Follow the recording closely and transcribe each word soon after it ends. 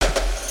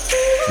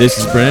This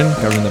is Brennan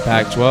covering the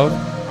Pac-12.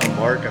 I'm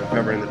Mark. I'm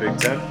covering the Big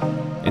Ten.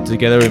 And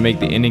together we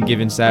make the Any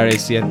Given Saturday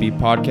CFB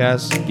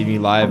podcast, giving you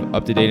live,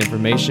 up-to-date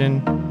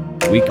information,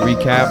 week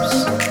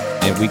recaps,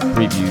 and week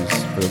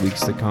previews for the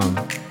weeks to come.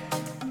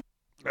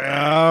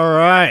 All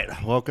right.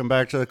 Welcome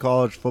back to the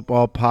College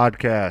Football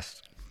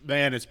Podcast.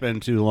 Man, it's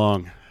been too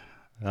long.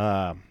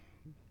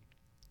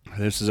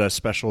 This is a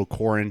special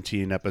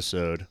quarantine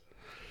episode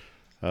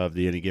of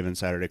the Any Given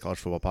Saturday College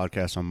Football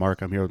Podcast. I'm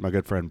Mark. I'm here with my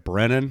good friend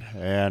Brennan.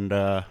 And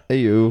Hey,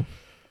 you.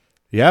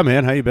 yeah,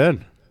 man, how you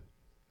been?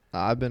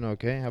 I've been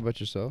okay. How about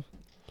yourself?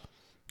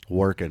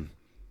 Working.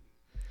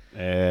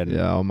 And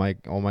Yeah, all my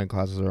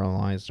classes are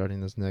online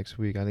starting this next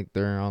week. I think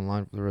they're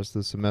online for the rest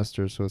of the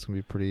semester, so it's gonna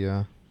be pretty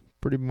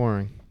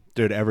boring.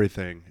 dude,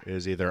 everything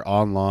is either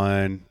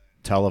online,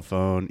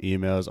 telephone,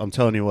 emails. I'm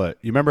telling you what.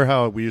 You remember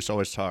how we used to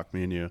always talk,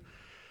 me and you,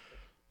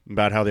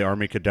 about how the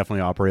Army could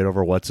definitely operate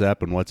over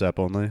WhatsApp and WhatsApp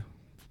only?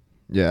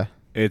 Yeah.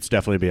 It's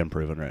definitely being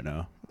proven right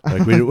now.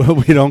 Like we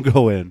we don't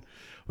go in,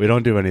 we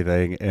don't do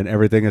anything, and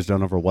everything is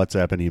done over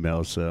WhatsApp and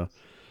emails. So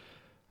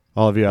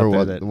all of you out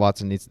there that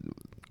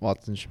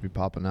Watson should be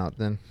popping out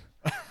then.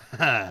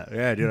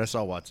 yeah, dude, I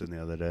saw Watson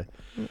the other day.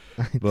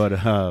 But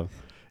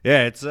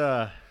yeah, it's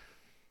I'll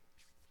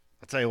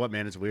tell you what,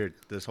 man, it's weird.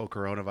 This whole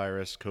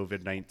coronavirus,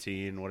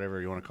 COVID-19,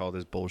 whatever you want to call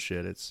this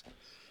bullshit, it's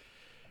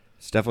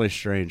definitely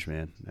strange,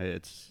 man.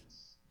 It's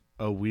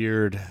a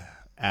weird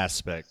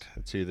aspect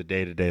to the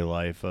day-to-day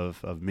life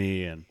of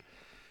me, and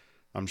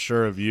I'm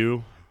sure of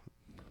you.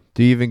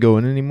 Do you even go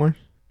in anymore?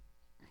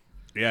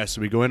 Yeah,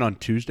 so we go in on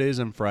Tuesdays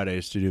and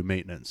Fridays to do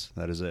maintenance.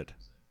 That is it.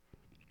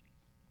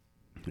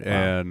 Wow.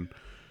 And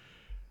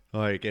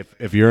like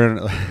if you're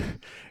in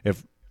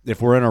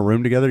if we're in a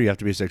room together, you have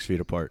to be 6 feet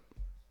apart.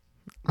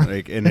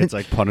 Like, and it's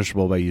like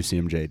punishable by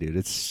UCMJ, dude.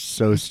 It's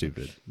so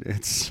stupid.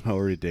 It's so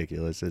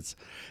ridiculous. It's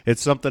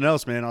something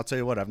else, man. I'll tell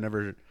you what. I've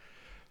never,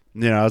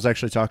 I was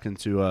actually talking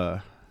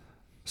to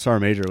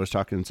Sergeant Major was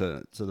talking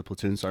to the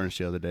platoon sergeants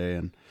the other day,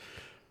 and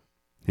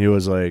he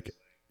was like,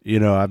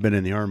 I've been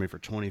in the Army for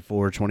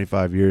 24,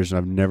 25 years, and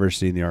I've never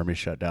seen the Army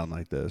shut down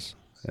like this.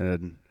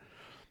 And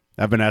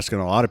I've been asking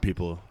a lot of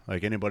people,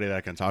 like anybody that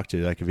I can talk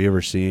to, like, have you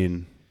ever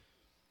seen,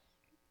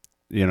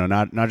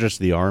 not just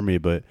the Army,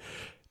 but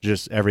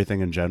just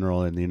everything in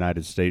general in the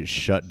United States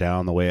shut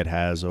down the way it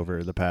has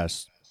over the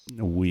past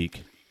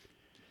week?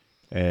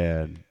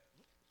 And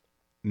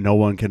no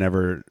one can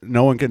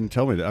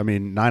tell me that. I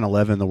mean,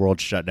 9/11, the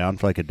world shut down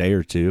for like a day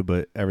or two,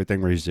 but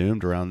everything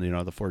resumed around, the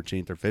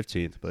 14th or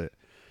 15th. But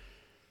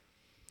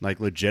like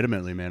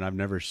legitimately, man, I've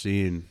never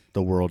seen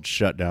the world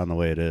shut down the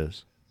way it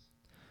is.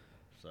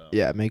 So.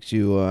 Yeah, it makes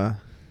you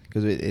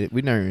because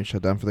we never even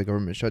shut down for the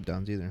government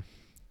shutdowns either.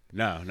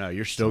 No,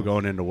 you're still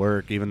going into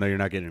work. Even though you're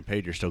not getting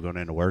paid, you're still going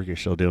into work. You're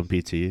still doing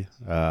PT.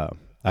 I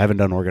haven't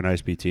done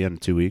organized PT in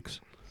 2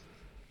 weeks.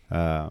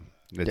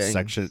 It's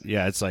section.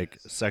 Yeah, it's like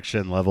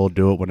section level.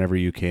 Do it whenever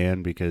you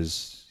can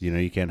because,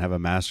 you can't have a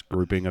mass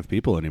grouping of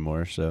people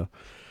anymore. So,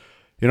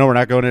 we're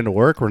not going into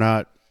work. We're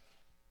not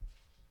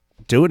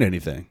doing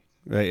anything.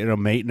 Right?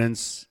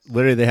 Maintenance.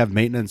 Literally, they have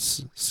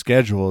maintenance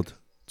scheduled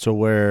to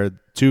where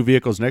 2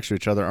 vehicles next to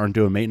each other aren't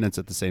doing maintenance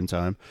at the same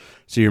time.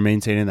 So you're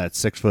maintaining that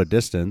 6-foot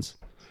distance.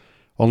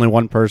 Only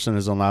one person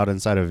is allowed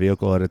inside a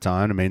vehicle at a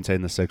time to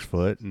maintain the 6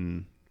 foot.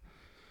 And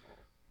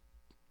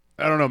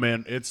I don't know,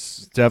 man.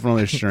 It's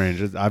definitely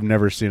strange. I've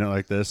never seen it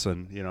like this.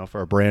 And,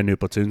 for a brand new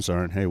platoon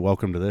sergeant, hey,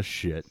 welcome to this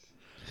shit.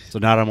 So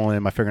not only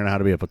am I figuring out how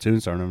to be a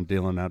platoon sergeant,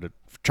 I'm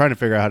trying to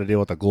figure out how to deal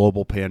with a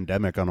global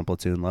pandemic on a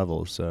platoon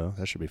level. So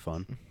that should be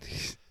fun.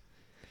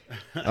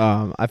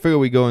 I figure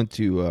we go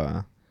into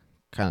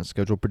kind of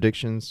schedule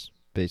predictions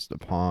based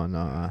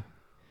upon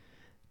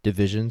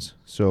divisions.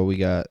 So we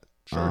got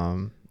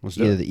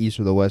either the East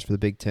or the West for the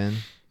Big Ten,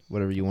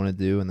 whatever you want to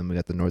do, and then we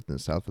got the North and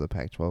the South for the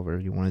Pac-12,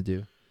 whatever you want to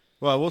do.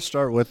 Well, we'll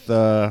start with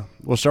the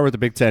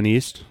Big Ten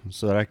East,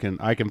 so that I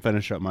can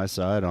finish up my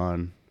side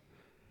on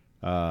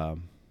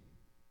the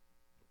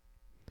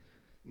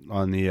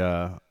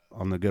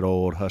good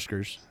old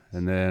Huskers,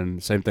 and then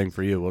same thing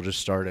for you. We'll just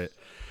start it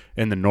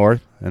in the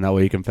North, and that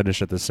way you can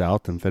finish at the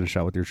South and finish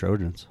out with your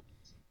Trojans.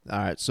 All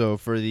right. So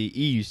for the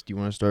East, do you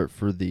want to start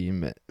for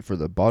the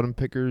bottom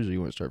pickers, or you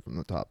want to start from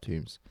the top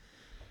teams?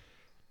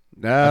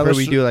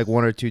 We do like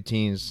 1 or 2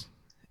 teams.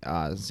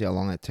 Let's see how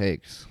long it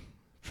takes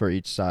for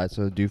each side.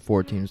 So do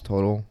 4 teams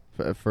total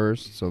at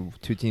first. So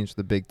 2 teams for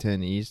the Big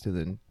Ten East, and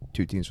then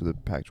 2 teams for the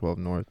Pac-12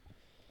 North.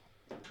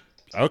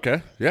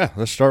 Okay, yeah.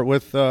 Let's start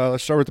with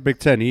the Big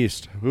Ten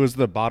East. Who is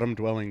the bottom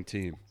dwelling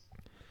team?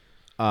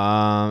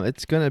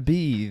 It's gonna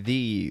be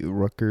the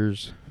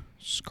Rutgers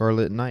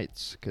Scarlet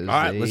Knights. All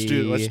right, let's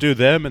do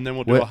them, and then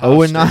we'll do a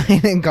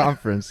 0-9 in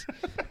conference.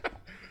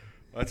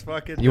 Let's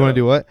fucking. You want to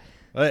do what?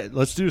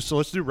 Let's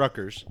do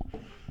Rutgers.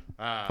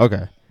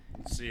 Okay.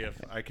 See if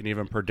I can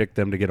even predict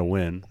them to get a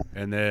win,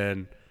 and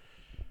then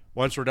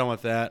once we're done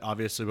with that,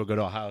 obviously we'll go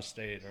to Ohio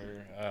State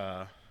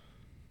or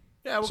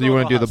so you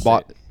want to do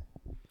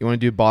You want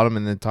to do bottom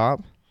and then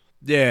top?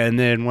 Yeah, and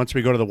then once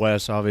we go to the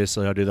West,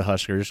 obviously I'll do the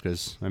Huskers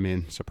because, I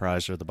mean,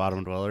 surprise, they're the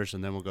bottom dwellers,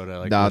 and then we'll go to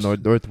like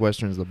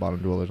Northwestern's the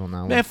bottom dwellers on that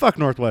one. Man, fuck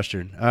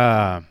Northwestern.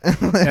 And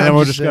then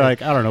we'll just go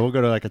like, I don't know, we'll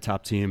go to like a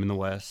top team in the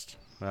West.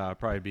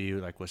 Probably be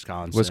like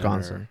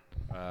Wisconsin.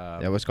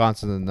 Yeah,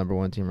 Wisconsin's the number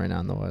one team right now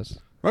in the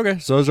West. Okay,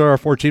 so those are our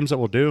 4 teams that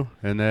we'll do,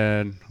 and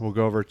then we'll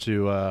go over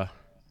to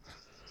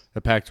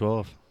the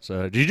Pac-12.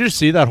 So did you just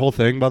see that whole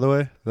thing, by the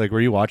way? Like,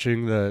 were you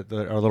watching our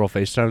little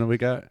FaceTime that we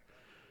got?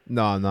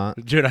 No, I'm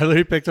not. Dude, I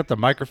literally picked up the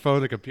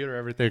microphone, the computer,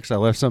 everything, because I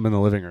left something in the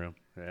living room.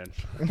 And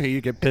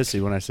you get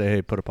pissy when I say,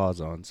 hey, put a pause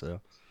on.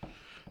 So, all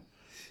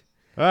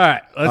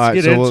right, let's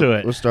get into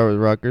it. We'll start with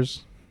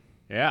Rutgers.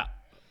 Yeah.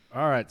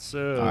 All right,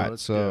 so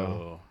let's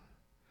go.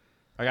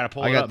 I got to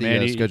pull it up, I got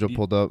the schedule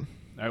pulled up.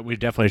 We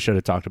definitely should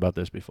have talked about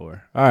this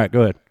before. All right,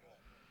 go ahead.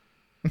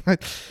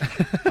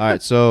 All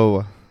right,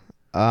 so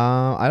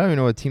I don't even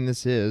know what team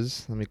this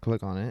is. Let me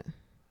click on it.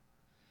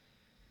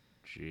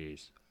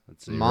 Jeez.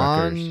 Let's see.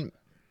 Rutgers.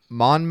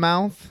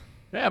 Monmouth?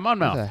 Yeah,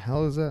 Monmouth. What the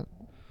hell is that?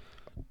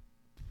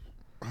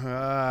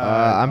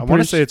 I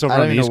want to say it's over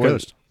on the East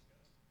Coast.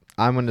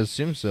 I'm going to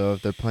assume so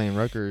if they're playing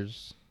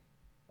Rutgers.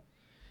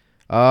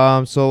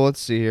 So let's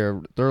see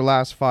here. Their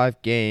last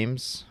 5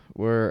 games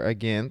were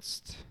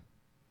against...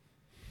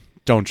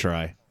 Don't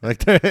try.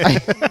 Like don't even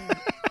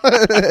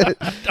try.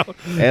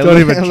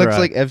 It looks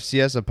like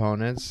FCS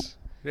opponents.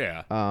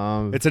 Yeah.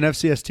 It's an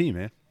FCS team,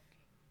 man.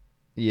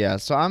 Yeah,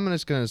 so I'm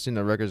just going to assume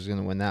that Rutgers is going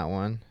to win that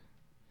one.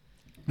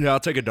 Yeah,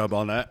 I'll take a dub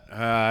on that.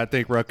 I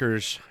think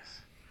Rutgers,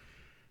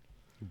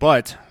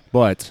 but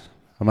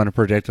I'm going to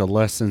predict a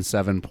less than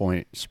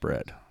 7-point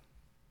spread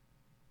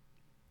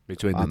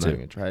between the two. I'm not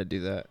going to try to do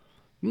that.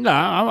 No,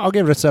 I'll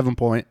give it a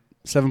 7-point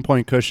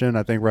cushion.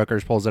 I think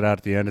Rutgers pulls it out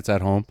at the end. It's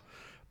at home,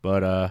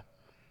 but all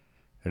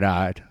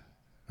right,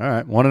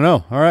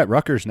 1-0. All right,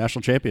 Rutgers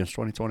national champions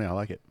 2020. I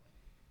like it.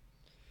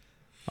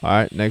 All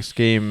right, next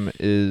game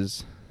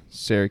is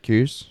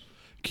Syracuse.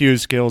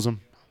 Hughes kills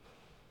them.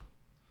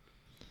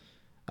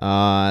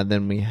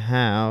 Then we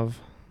have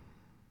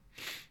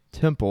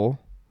Temple.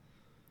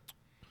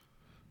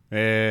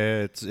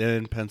 It's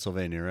in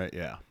Pennsylvania, right?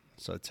 Yeah.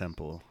 So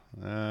Temple.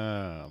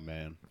 Oh, man.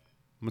 I'm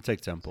going to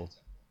take Temple.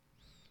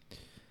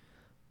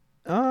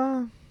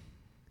 Yeah,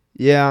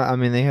 I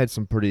mean, they had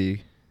some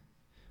pretty...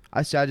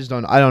 I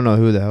don't know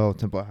who the hell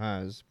Temple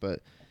has,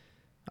 but...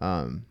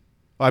 I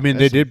mean,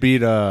 they did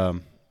beat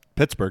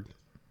Pittsburgh,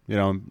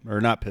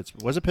 or not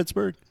Pittsburgh. Was it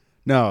Pittsburgh?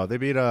 No, they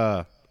beat...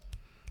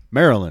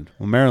 Maryland.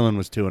 Well, Maryland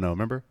was 2-0,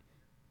 remember?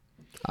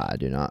 I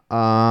do not.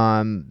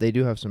 They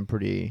do have some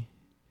pretty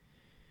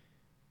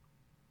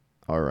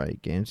all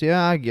right games.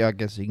 Yeah, I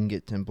guess you can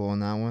get Temple on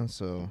that one,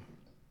 so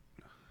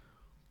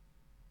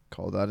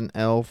call that an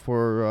L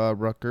for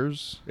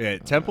Rutgers. Yeah,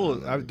 Temple,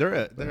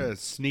 they're a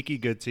sneaky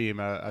good team.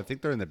 I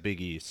think they're in the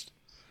Big East.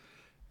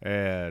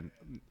 And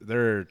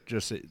they're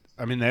just,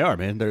 I mean, they are,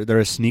 man. They're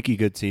a sneaky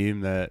good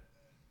team that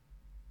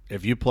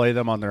if you play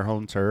them on their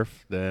home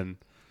turf, then...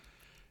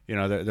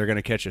 they're going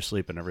to catch you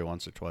sleeping every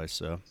once or twice.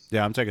 So,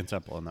 yeah, I'm taking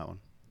Temple on that one.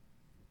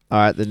 All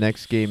right, the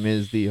next game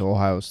is the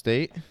Ohio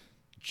State.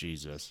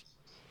 Jesus.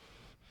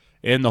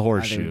 In the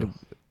horseshoe.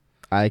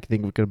 I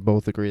think we could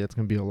both agree that's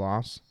going to be a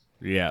loss.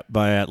 Yeah,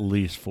 by at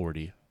least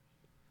 40.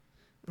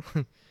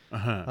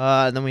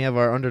 Then we have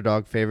our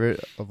underdog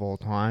favorite of all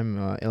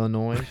time,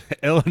 Illinois.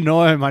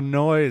 Illinois, my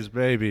noise,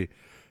 baby.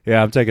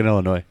 Yeah, I'm taking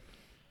Illinois.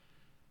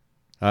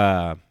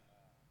 I'm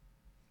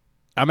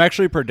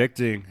actually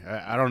predicting.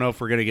 I don't know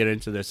if we're gonna get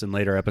into this in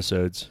later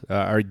episodes.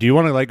 Do you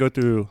want to go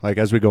through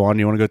as we go on? Do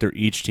you want to go through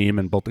each team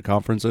in both the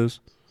conferences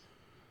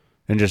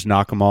and just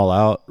knock them all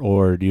out,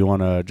 or do you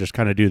want to just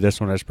kind of do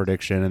this one as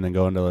prediction and then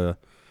go into the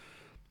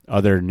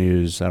other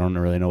news? I don't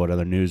really know what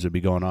other news would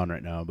be going on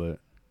right now, but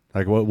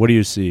what do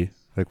you see?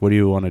 What do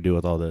you want to do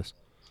with all this?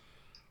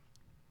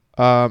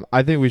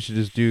 I think we should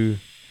just do.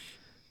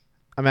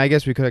 I mean, I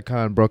guess we could have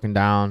kind of broken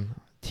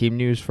down team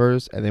news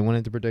first and then went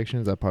into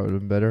predictions. That probably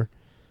would have been better.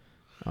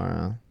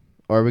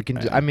 Or we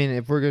can. I mean,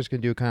 if we're just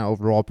gonna do kind of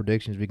overall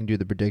predictions, we can do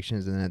the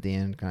predictions and then at the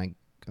end kind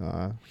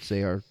of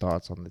say our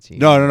thoughts on the team.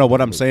 No.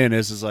 What I'm saying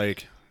is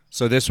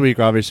so this week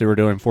obviously we're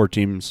doing 4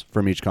 teams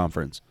from each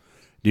conference.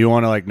 Do you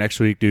want to next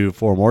week do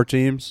 4 more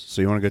teams?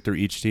 So you want to go through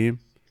each team?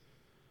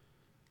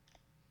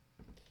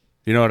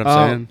 You know what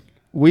I'm saying?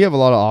 We have a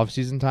lot of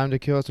off-season time to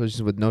kill,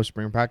 especially with no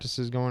spring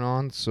practices going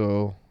on.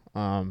 So,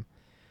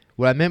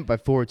 what I meant by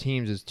 4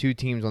 teams is 2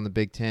 teams on the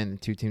Big Ten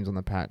and 2 teams on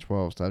the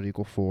Pac-12. So that would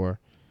equal 4.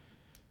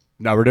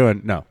 No, we're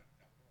doing no.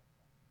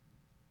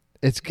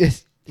 It's good.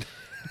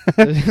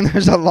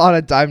 There's a lot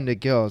of time to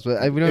kill. So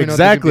we don't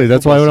exactly.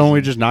 That's why we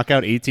don't just knock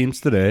out 8 teams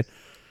today.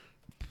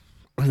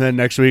 And then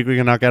next week we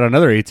can knock out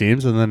another 8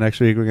 teams, and then next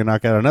week we can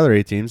knock out another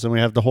 8 teams, and we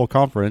have the whole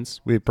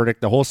conference. We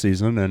predict the whole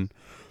season, and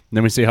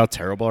then we see how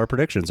terrible our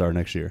predictions are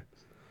next year,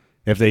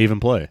 if they even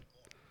play.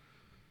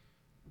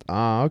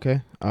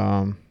 Okay.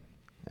 All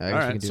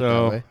right.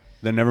 So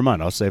then never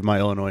mind. I'll save my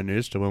Illinois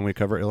news to when we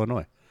cover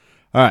Illinois.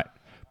 All right.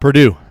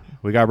 Purdue.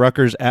 We got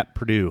Rutgers at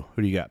Purdue.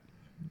 Who do you got?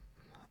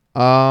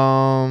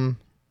 I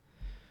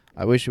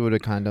wish you would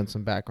have kind of done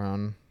some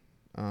background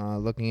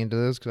looking into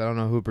this because I don't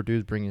know who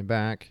Purdue's bringing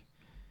back.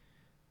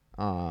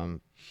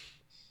 If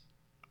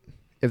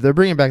they're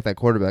bringing back that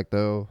quarterback,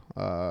 though,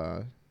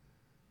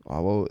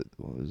 what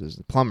was this?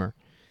 Plummer.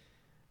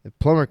 If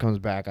Plummer comes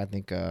back, I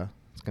think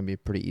it's going to be a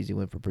pretty easy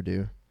win for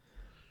Purdue.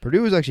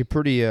 Purdue was actually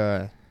pretty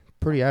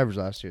average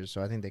last year,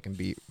 so I think they can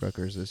beat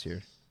Rutgers this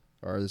year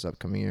or this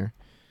upcoming year.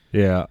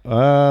 Yeah.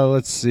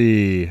 Let's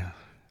see.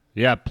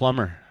 Yeah,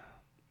 Plummer.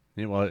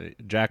 Well,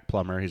 Jack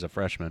Plummer. He's a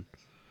freshman.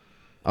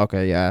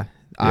 Okay, yeah.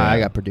 I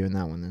got Purdue in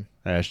that one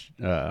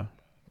then.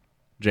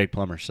 Jake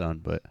Plummer's son,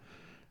 but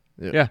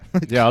yeah,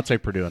 I'll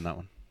take Purdue in that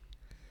one.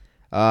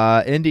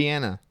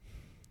 Indiana.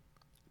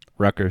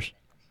 Rutgers.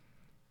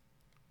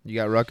 You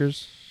got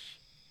Rutgers?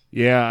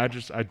 Yeah,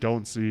 I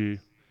don't see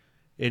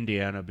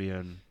Indiana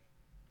being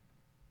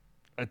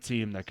a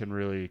team that can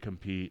really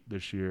compete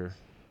this year.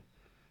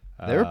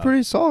 They were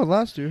pretty solid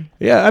last year.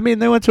 Yeah, I mean,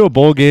 they went to a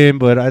bowl game,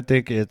 but I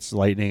think it's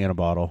lightning in a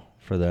bottle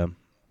for them.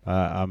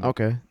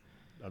 Okay.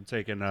 I'm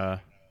taking I'm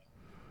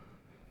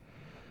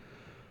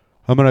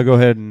going to go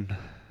ahead and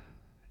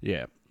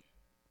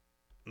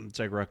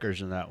take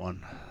Rutgers in that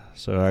one.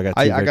 So I got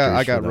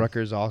I got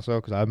Rutgers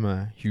also because I'm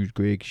a huge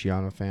Greg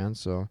Schiano fan,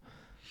 so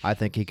I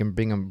think he can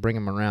bring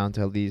him around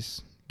to at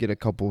least get a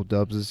couple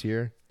dubs this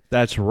year.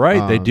 That's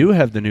right. They do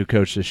have the new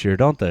coach this year,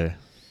 don't they?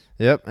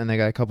 Yep, and they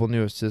got a couple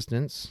new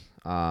assistants.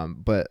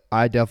 But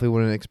I definitely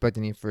wouldn't expect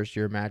any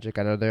first-year magic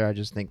out of there. I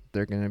just think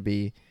they're going to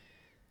be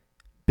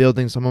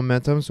building some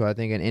momentum, so I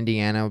think in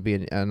Indiana would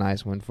be a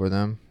nice win for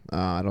them.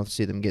 I don't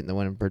see them getting the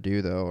win in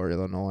Purdue, though, or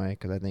Illinois,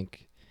 because I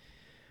think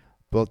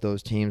both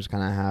those teams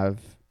kind of have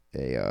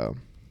a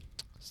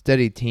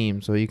steady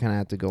team, so you kind of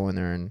have to go in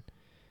there and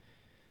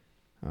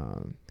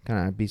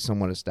kind of be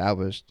somewhat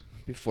established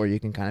before you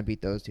can kind of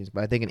beat those teams.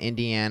 But I think in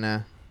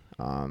Indiana,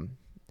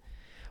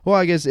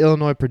 I guess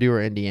Illinois, Purdue,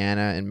 or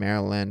Indiana, and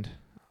Maryland,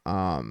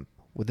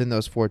 within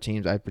those four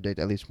teams, I predict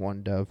at least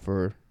one dub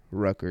for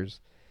Rutgers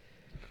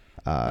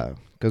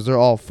because they're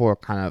all four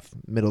kind of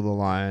middle of the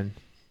line,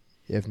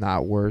 if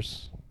not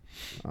worse.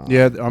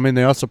 Yeah, I mean,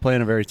 they also play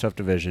in a very tough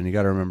division. You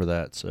got to remember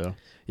that. So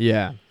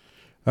yeah.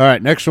 All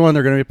right, next one,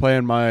 they're going to be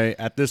playing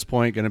at this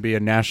point, going to be a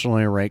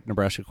nationally ranked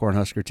Nebraska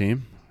Cornhusker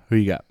team. Who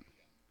you got?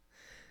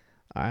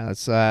 All right,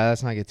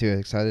 let's not get too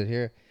excited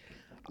here.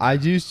 I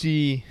do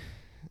see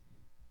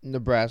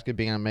Nebraska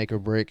being a make or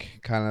break,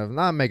 kind of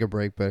not make or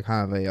break, but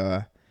kind of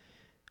a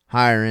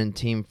higher end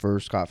team for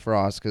Scott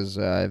Frost because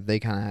if they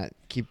kind of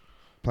keep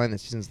playing the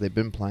seasons they've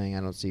been playing, I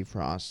don't see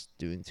Frost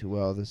doing too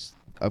well this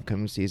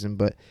upcoming season.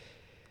 But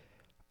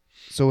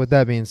so with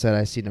that being said,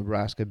 I see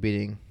Nebraska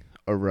beating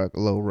a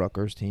low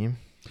Rutgers team.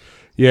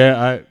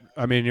 Yeah,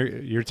 I mean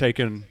you're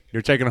taking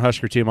a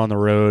Husker team on the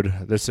road.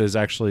 This is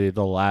actually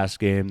the last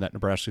game that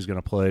Nebraska's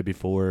going to play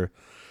before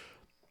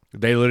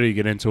they literally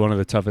get into one of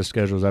the toughest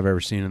schedules I've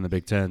ever seen in the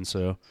Big Ten.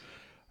 So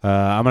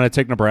I'm going to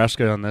take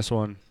Nebraska on this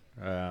one.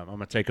 I'm going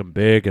to take them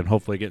big and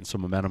hopefully getting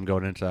some momentum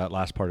going into that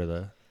last part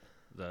of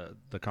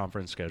the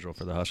conference schedule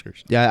for the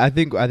Huskers. Yeah, I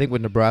think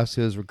with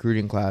Nebraska's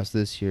recruiting class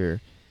this year,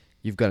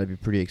 you've got to be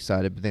pretty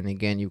excited. But then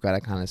again, you've got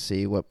to kind of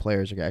see what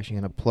players are actually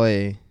going to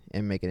play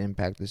and make an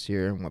impact this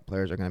year and what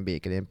players are going to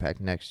make an impact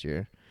next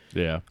year.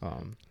 Yeah.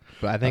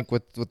 But I think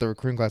with the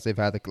recruiting class they've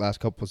had the last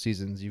couple of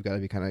seasons, you've got to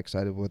be kind of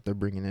excited with what they're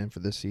bringing in for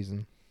this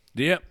season.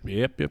 Yep.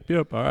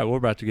 All right, we're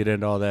about to get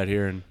into all that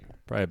here in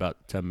probably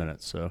about 10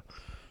 minutes, so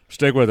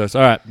stick with us.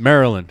 All right,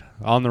 Maryland,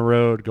 on the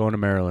road, going to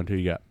Maryland. Who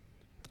you got?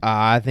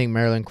 I think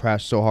Maryland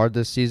crashed so hard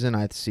this season.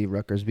 I see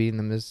Rutgers beating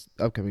them this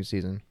upcoming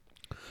season.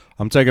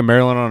 I'm taking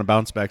Maryland on a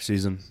bounce-back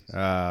season,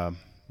 and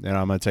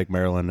I'm going to take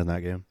Maryland in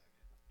that game.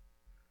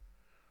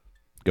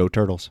 Go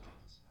Turtles.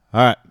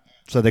 All right,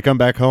 so they come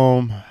back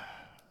home.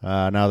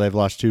 Now they've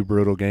lost two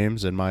brutal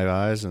games in my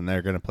eyes, and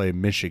they're going to play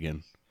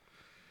Michigan.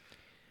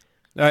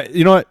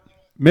 You know what?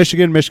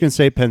 Michigan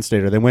State, Penn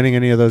State. Are they winning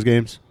any of those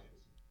games?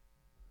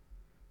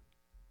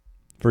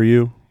 For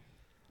you?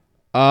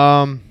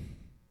 Definitely.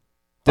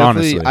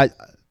 Honestly.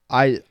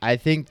 I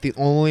think the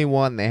only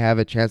one they have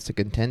a chance to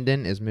contend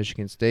in is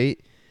Michigan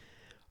State.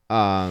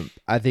 I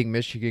think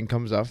Michigan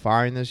comes out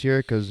firing this year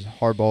because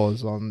Harbaugh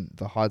is on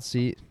the hot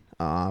seat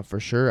for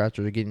sure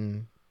after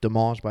getting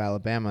demolished by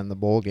Alabama in the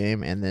bowl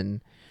game and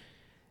then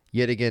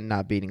yet again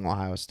not beating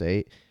Ohio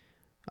State.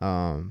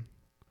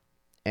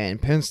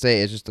 And Penn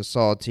State is just a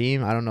solid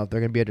team. I don't know if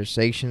they're going to be under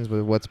sanctions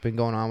with what's been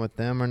going on with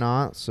them or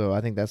not. So I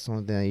think that's the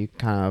only thing that you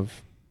kind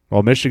of...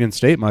 Well, Michigan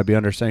State might be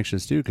under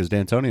sanctions too because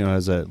D'Antonio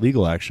has a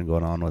legal action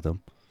going on with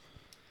him.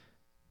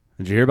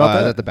 Did you hear about that?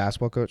 Is that the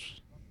basketball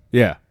coach?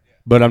 Yeah,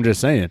 but I'm just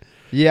saying.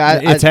 Yeah,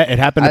 it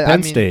happened at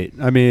Penn State.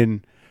 I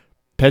mean,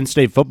 Penn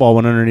State football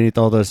went underneath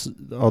all those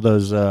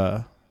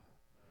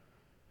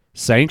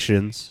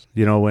sanctions.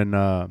 You know, when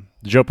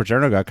Joe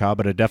Paterno got caught,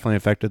 but it definitely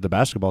affected the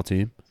basketball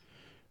team.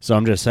 So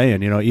I'm just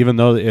saying, you know, even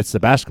though it's the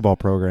basketball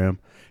program,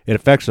 it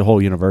affects the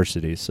whole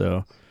university.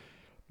 So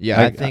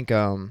yeah, I think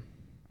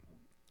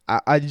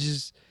I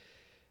just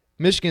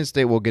Michigan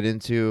State we'll get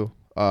into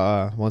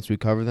once we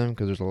cover them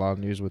because there's a lot of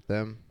news with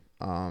them.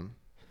 But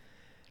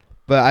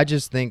I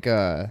just think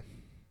I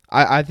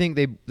I think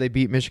they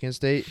beat Michigan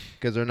State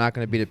because they're not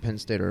going to beat a Penn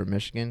State or a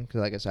Michigan. Because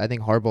like I said, I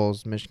think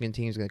Harbaugh's Michigan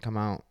team is going to come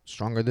out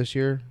stronger this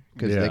year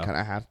because they kind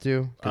of have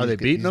to. Are they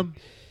beating them?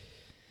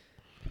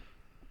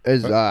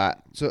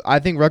 So I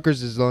think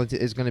Rutgers is going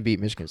to beat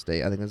Michigan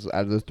State. I think that's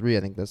out of the three.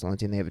 I think that's the only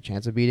team they have a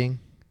chance of beating.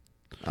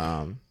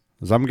 I'm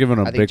giving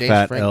a big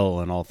fat L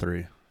in all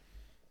three.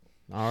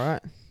 All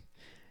right,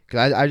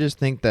 because I just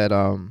think that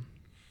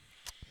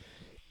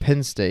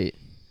Penn State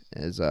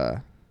is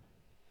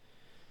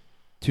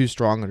too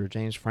strong under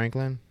James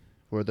Franklin,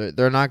 where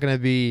they're not going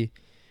to be.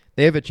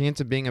 They have a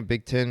chance of being a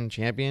Big Ten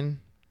champion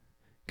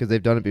because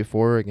they've done it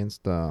before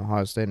against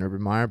Ohio State and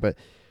Urban Meyer. But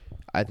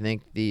I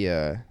think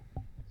I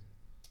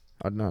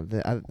don't know.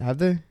 Have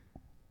they?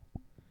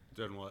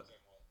 Done what?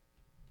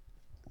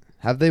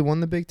 Have they won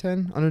the Big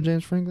Ten under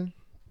James Franklin?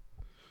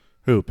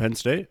 Who? Penn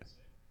State?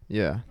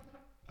 Yeah.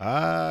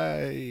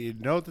 I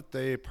know that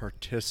they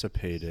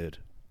participated,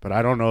 but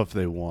I don't know if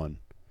they won.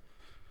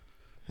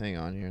 Hang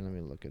on here. Let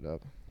me look it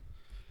up.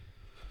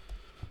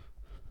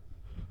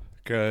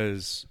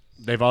 Because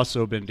they've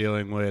also been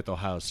dealing with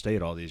Ohio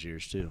State all these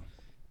years, too.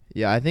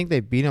 Yeah, I think they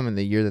beat them in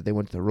the year that they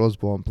went to the Rose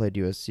Bowl and played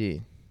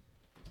USC.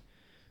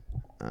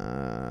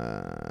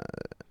 Penn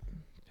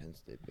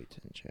State Big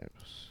Ten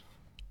champs.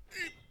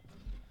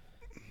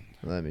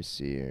 Let me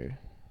see here.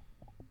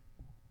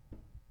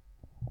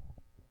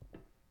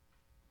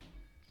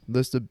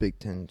 List of Big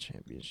Ten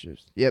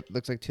championships. Yep,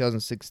 looks like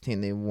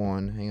 2016 they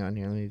won. Hang on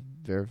here, let me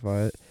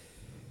verify it.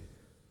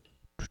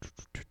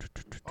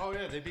 Oh,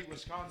 yeah, they beat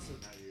Wisconsin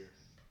that year.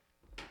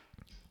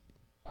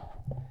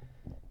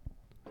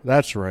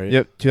 That's right.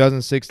 Yep,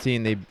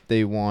 2016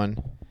 they won.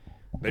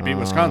 They beat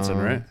Wisconsin,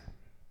 right?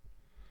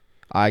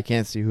 I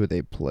can't see who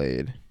they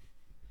played.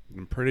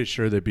 I'm pretty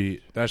sure they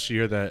beat. That's the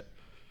year that.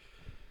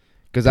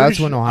 Because that's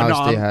when Ohio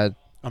State had.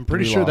 I'm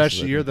pretty sure that's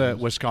the year that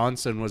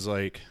Wisconsin was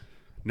like.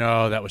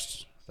 No, that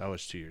was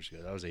 2 years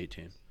ago. That was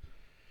 18.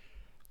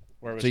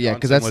 So yeah,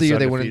 because that's the year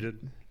they went.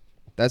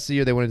 That's the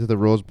year they went into the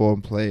Rose Bowl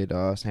and played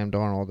Sam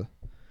Darnold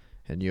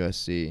and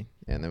USC,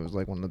 and it was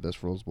like one of the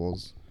best Rose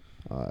Bowls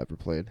ever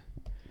played.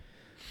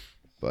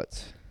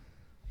 But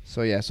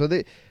so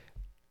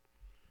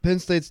Penn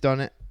State's done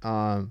it.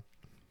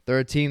 They're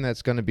a team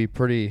that's going to be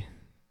pretty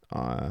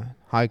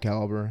high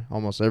caliber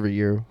almost every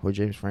year with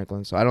James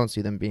Franklin, so I don't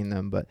see them beating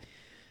them. But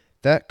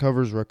that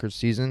covers Rutgers'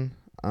 season.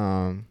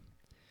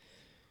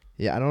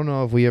 Yeah, I don't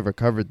know if we ever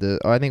covered the.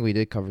 Oh, I think we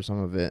did cover some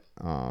of it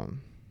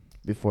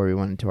before we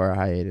went into our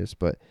hiatus.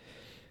 But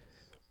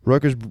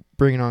Rutgers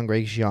bringing on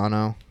Greg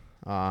Schiano,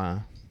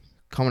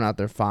 coming out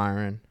there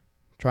firing,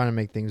 trying to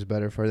make things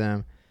better for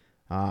them.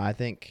 I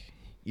think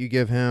you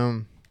give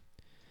him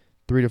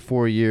 3 to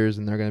 4 years,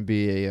 and they're going to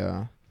be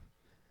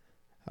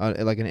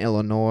like an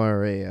Illinois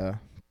or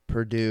a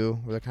Purdue,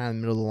 where they're kind of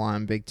middle of the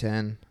line, Big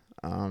Ten.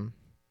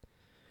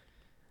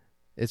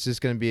 It's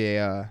just going to be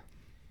an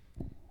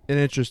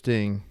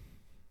interesting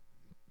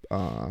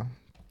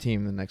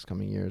team the next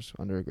coming years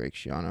under Greg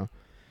Schiano.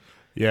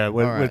 Yeah,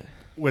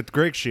 with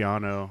Greg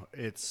Schiano,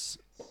 it's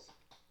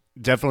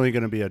definitely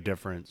going to be a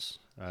difference.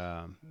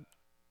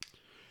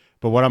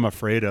 But what I'm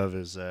afraid of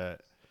is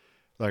that,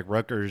 like,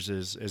 Rutgers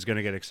is going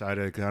to get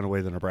excited the kind of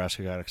way that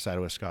Nebraska got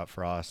excited with Scott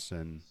Frost,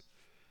 and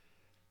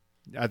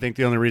I think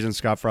the only reason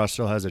Scott Frost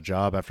still has a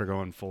job after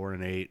going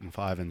 4-8 and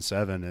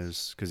 5-7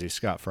 is because he's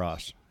Scott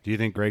Frost. Do you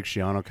think Greg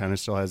Schiano kind of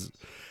still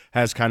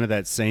has kind of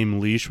that same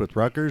leash with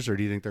Rutgers, or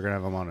do you think they're going to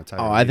have him on a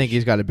tighter leash? I think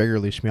he's got a bigger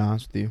leash, to be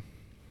honest with you.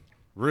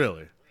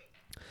 Really?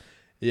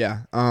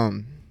 Yeah.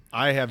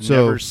 I have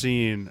never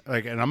seen,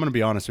 like, and I'm going to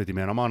be honest with you,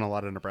 man. I'm on a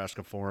lot of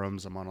Nebraska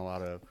forums. I'm on a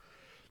lot of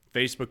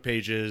Facebook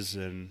pages,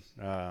 and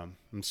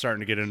I'm starting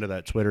to get into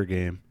that Twitter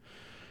game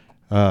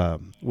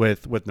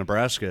with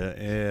Nebraska.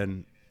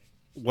 And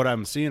what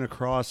I'm seeing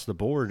across the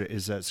board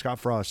is that Scott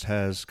Frost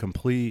has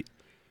complete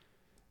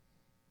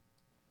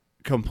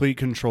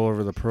control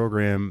over the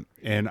program,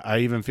 and I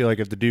even feel like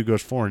if the dude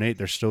goes 4-8,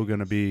 there's still going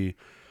to be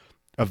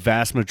a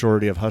vast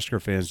majority of Husker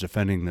fans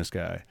defending this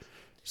guy.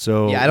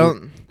 So yeah, I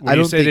don't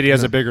say that he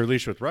has a bigger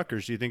leash with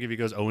Rutgers, do you think if he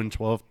goes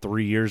 0-12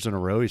 3 years in a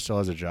row, he still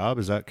has a job?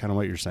 Is that kind of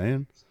what you're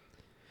saying?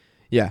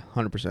 Yeah,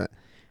 100%.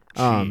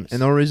 And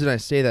the only reason I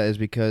say that is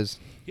because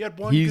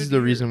he's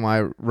the reason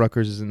why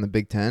Rutgers is in the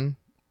Big Ten.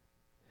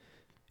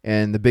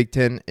 And the Big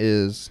Ten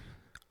is,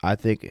 I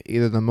think,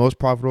 either the most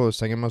profitable or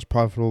second most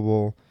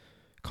profitable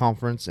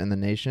conference in the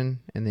nation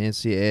in the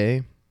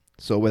NCAA.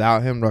 So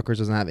without him, Rutgers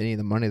doesn't have any of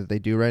the money that they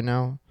do right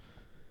now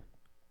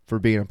for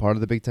being a part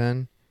of the Big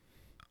Ten.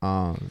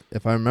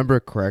 If I remember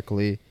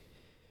correctly,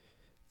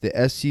 the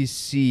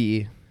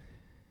SEC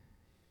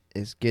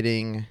is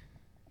getting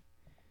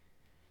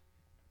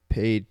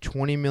paid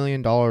 $20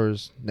 million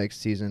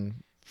next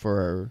season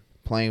for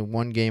playing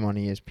one game on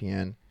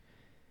ESPN.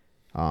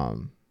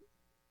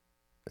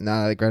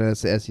 Now, granted,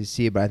 that's the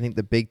SEC, but I think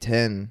the Big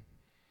Ten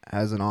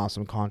has an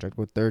awesome contract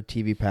with their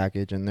TV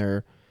package and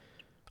their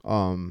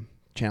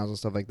channels and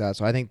stuff like that.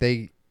 So I think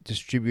they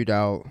distribute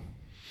out.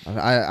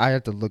 I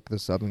have to look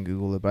this up and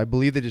Google it, but I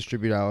believe they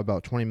distribute out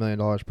about $20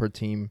 million per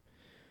team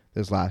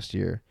this last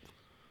year.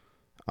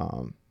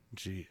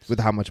 Jeez. with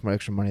how much more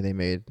extra money they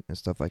made and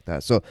stuff like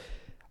that. So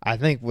I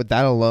think with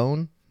that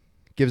alone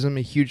gives them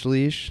a huge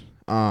leash.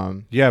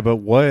 Yeah, but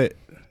what?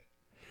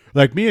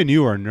 Like me and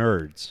you are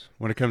nerds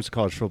when it comes to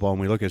college football, and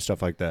we look at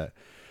stuff like that.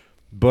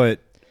 But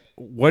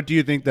what do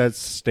you think that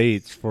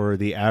states for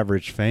the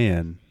average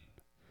fan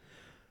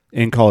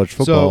in college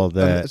football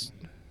that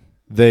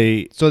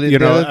they,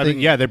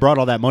 they brought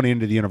all that money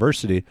into the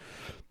university,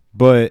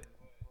 but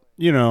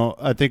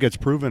I think it's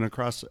proven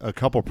across a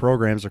couple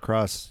programs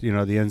across the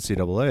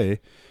NCAA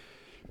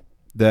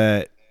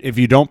that if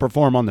you don't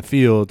perform on the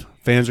field,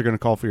 fans are going to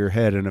call for your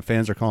head, and if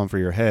fans are calling for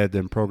your head,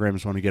 then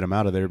programs want to get them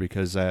out of there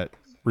because that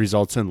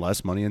results in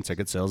less money in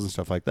ticket sales and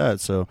stuff like that.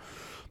 So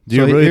do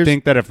you really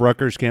think that if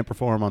Rutgers can't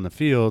perform on the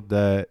field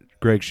that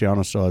Greg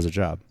Schiano still has a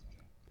job?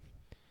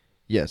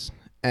 Yes.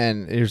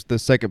 And here's the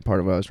second part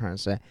of what I was trying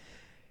to say.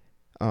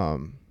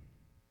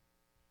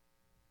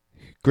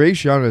 Greg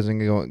Schiano isn't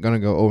going to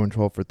go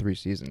 0-12 for 3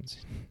 seasons.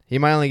 He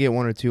might only get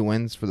 1 or 2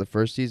 wins for the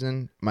first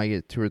season, might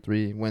get 2 or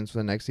 3 wins for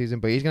the next season,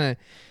 but he's going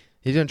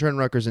to turn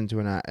Rutgers into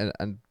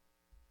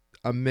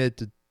a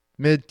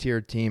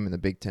mid-tier team in the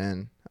Big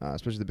Ten,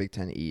 especially the Big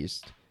Ten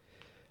East.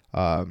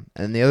 And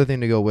the other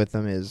thing to go with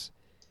him is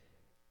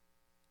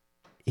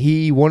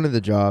he wanted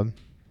the job,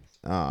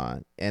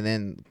 and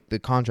then the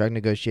contract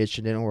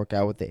negotiation didn't work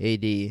out with the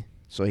AD,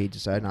 so he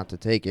decided not to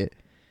take it.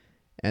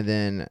 And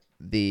then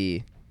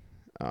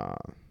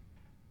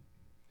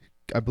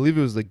I believe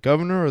it was the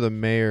governor or the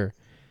mayor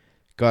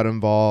got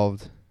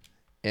involved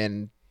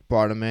and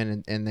brought him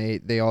in, and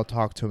they all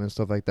talked to him and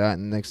stuff like that.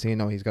 And next thing you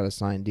know, he's got a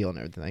signed deal and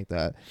everything like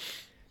that.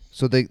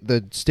 So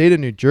the state of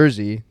New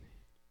Jersey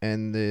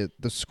and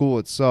the school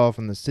itself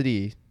and the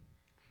city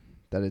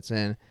that it's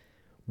in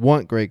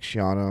want Greg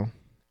Schiano,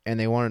 and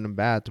they wanted him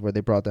bad to where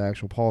they brought the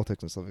actual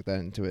politics and stuff like that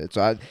into it.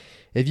 So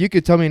if you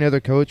could tell me another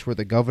coach where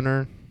the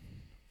governor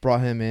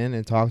brought him in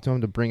and talked to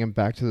him to bring him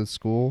back to the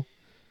school,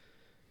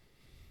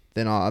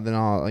 then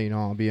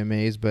I'll be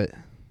amazed. But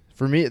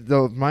for me,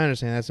 though, my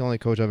understanding, that's the only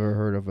coach I've ever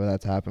heard of where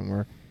that's happened,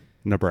 where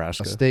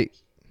Nebraska,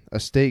 a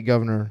state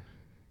governor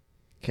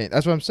can't.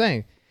 That's what I'm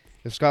saying.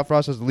 If Scott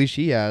Frost has the leash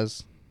he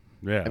has,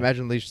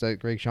 imagine the leash that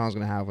Greg Schiano's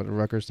going to have with a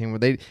Rutgers team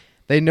where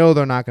they know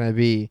they're not going to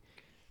be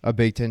a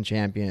Big Ten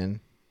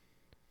champion,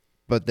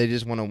 but they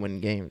just want to win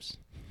games.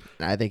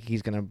 And I think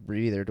he's going to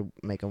be there to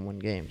make them win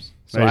games.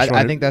 So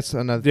I think that's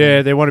another thing.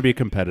 Yeah, they want to be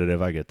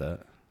competitive. I get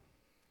that.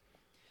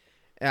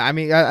 I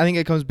mean, I think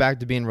it comes back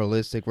to being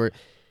realistic, where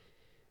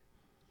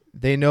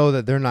they know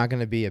that they're not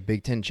going to be a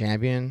Big Ten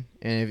champion,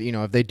 and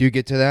if they do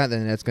get to that,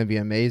 then that's going to be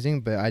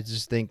amazing. But I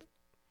just think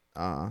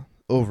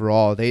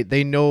overall,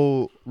 they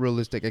know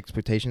realistic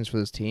expectations for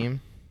this team.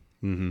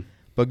 Mm-hmm.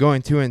 But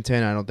going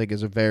 2-10, I don't think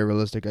is a very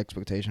realistic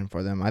expectation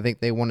for them. I think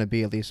they want to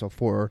be at least a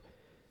 4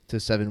 to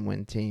 7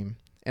 win team,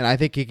 and I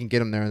think he can get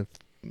them there in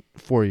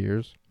 4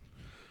 years.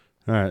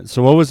 All right.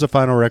 So what was the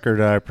final record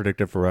I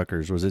predicted for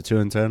Rutgers? Was it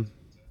 2-10?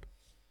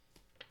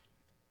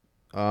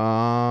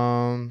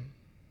 I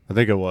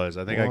think it was.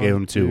 I think I gave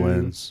him 2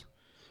 wins.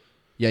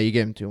 Yeah, you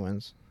gave him 2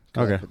 wins.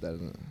 Okay.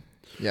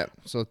 Yeah.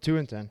 So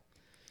 2-10.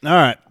 All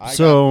right.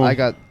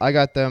 I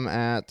got them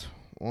at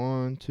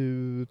 1,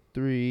 2,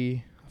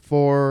 3,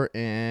 4,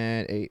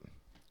 and 8.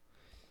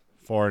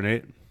 4 and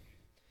 8.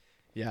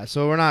 Yeah.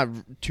 So we're not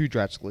too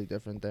drastically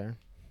different there,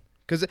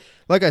 because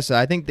like I said,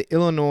 I think the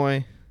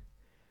Illinois,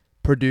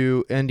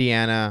 Purdue,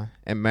 Indiana,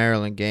 and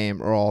Maryland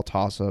game are all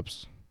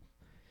toss-ups.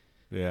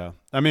 Yeah,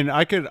 I mean,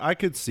 I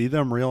could see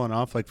them reeling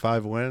off like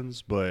 5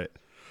 wins, but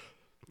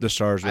the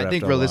Stars. I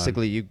think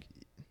realistically, you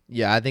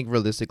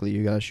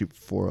gotta shoot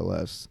 4 or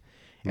less,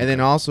 and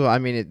then also, I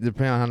mean,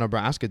 depending on how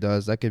Nebraska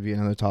does, that could be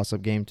another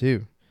toss-up game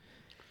too.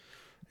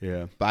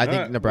 Yeah, but I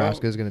think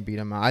Nebraska is gonna beat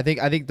them out. I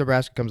think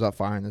Nebraska comes out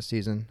firing this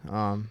season.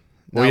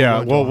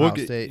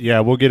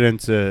 We'll get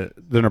into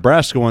the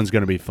Nebraska one's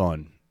gonna be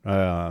fun.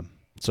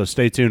 So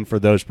stay tuned for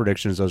those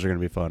predictions. Those are gonna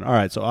be fun. All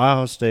right, so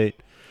Ohio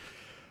State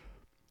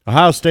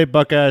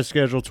Buckeyes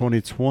schedule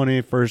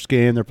 2020. First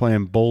game, they're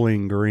playing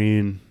Bowling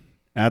Green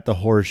at the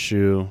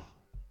Horseshoe.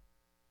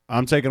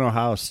 I'm taking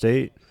Ohio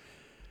State,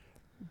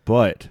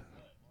 but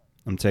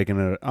I'm taking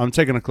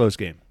a close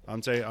game.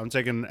 I'm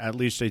taking at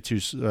least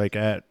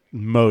at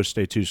most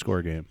a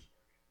 2-score game.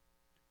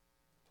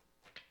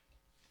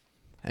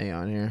 Hang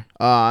on here.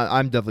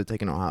 I'm definitely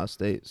taking Ohio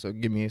State. So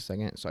give me a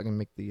second so I can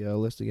make the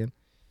list again.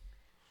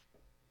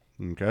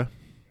 Okay.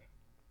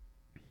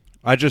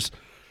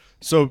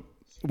 So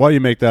while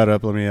you make that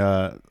up, let me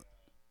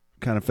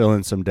kind of fill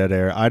in some dead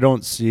air. I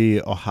don't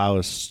see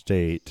Ohio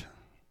State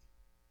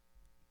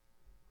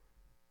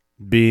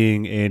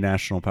being a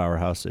national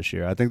powerhouse this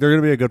year. I think they're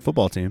going to be a good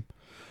football team.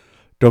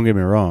 Don't get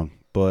me wrong,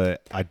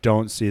 but I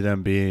don't see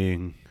them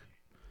being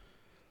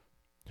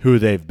who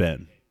they've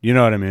been. You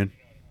know what I mean?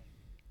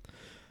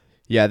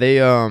 Yeah, they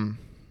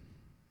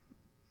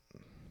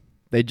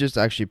just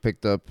actually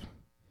picked up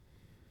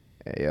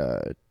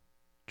a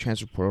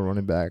transfer portal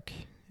running back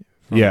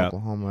from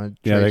Oklahoma.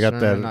 Yeah, they got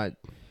that.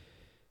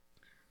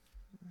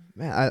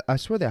 Man, I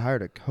swear they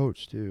hired a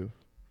coach too.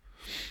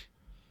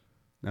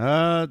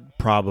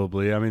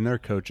 Probably. I mean, their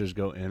coaches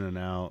go in and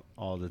out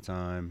all the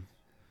time.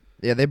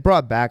 Yeah, they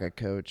brought back a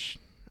coach.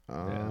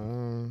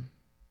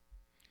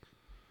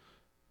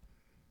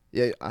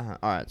 Yeah. All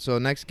right. So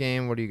next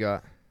game, what do you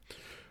got?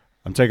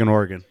 I'm taking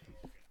Oregon.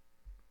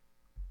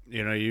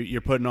 You know,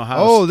 you're putting Ohio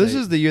State. Oh, this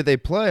is the year they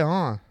play,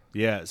 huh?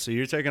 Yeah, so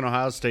you're taking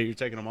Ohio State. You're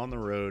taking them on the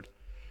road.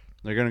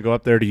 They're going to go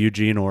up there to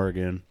Eugene,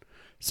 Oregon.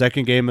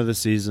 Second game of the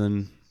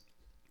season.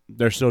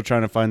 They're still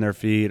trying to find their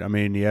feet. I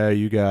mean, yeah,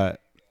 you got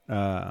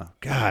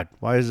God,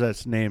 why is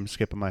that name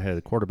skipping my head?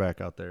 The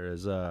quarterback out there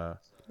is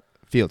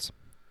Fields.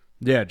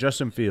 Yeah,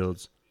 Justin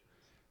Fields.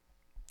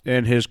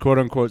 In his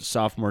quote-unquote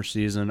sophomore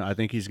season, I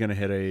think he's going to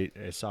hit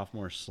a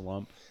sophomore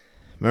slump.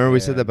 Remember we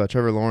said that about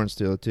Trevor Lawrence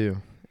too.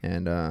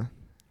 And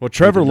well,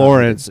 Trevor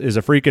Lawrence is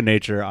a freak of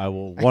nature. I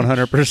will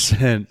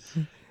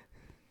 100%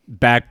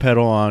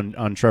 backpedal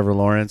on Trevor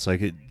Lawrence.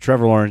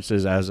 Trevor Lawrence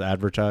is as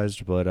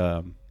advertised,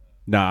 but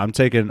no, I'm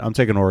taking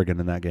Oregon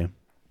in that game.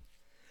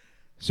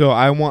 So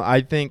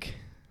I think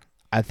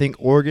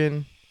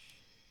Oregon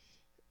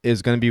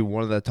is going to be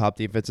one of the top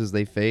defenses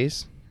they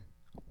face.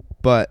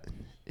 But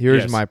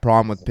here's my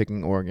problem with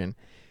picking Oregon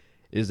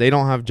is they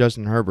don't have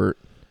Justin Herbert.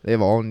 They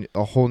have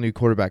a whole new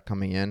quarterback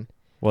coming in.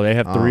 Well, they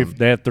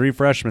have three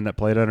freshmen that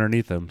played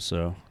underneath them,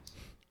 so.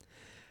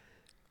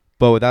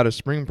 But without a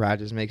spring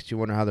practice, makes you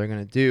wonder how they're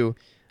going to do.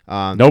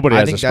 Nobody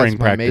has a spring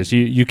practice.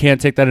 You can't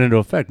take that into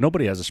effect.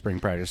 Nobody has a spring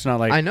practice. It's not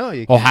like I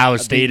know Ohio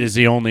State is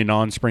the only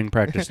non-spring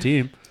practice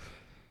team.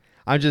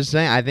 I'm just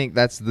saying. I think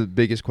that's the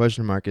biggest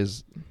question mark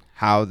is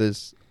how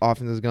this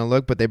offense is going to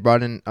look. But they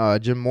brought in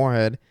Jim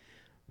Moorhead,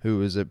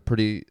 who is a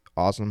pretty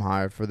awesome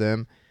hire for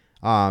them.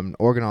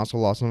 Oregon also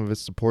lost some of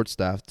its support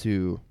staff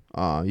to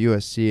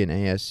USC and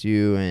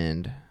ASU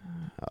and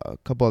a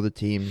couple other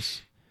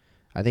teams.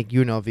 I think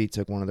UNLV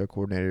took one of their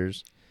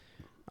coordinators.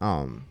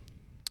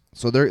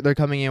 So they're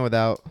coming in with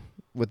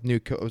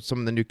some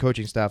of the new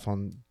coaching staff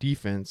on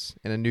defense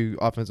and a new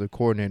offensive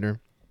coordinator,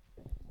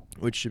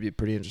 which should be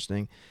pretty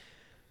interesting.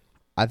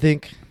 I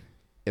think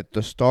if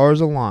the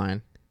stars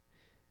align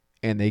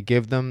and they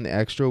give them the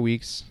extra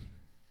weeks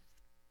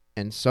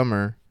in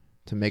summer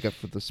to make up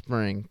for the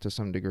spring to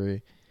some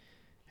degree,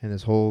 and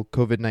this whole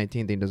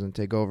COVID-19 thing doesn't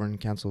take over and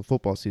cancel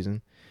football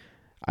season,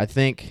 I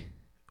think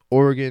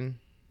Oregon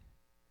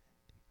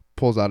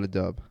pulls out a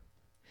dub.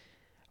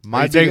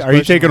 Are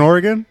you taking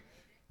Oregon?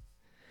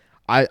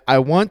 I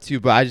want to,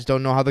 but I just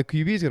don't know how the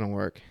QB is going to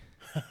work.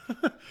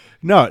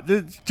 No,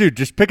 dude,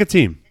 just pick a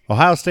team.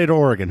 Ohio State or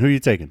Oregon. Who are you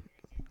taking?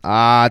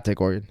 I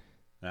take Oregon.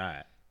 All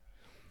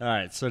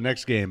right. So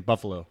next game,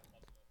 Buffalo.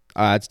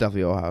 It's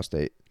definitely Ohio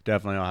State.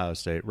 Definitely Ohio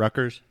State.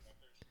 Rutgers?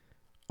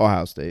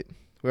 Ohio State.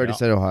 We already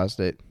said Ohio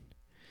State.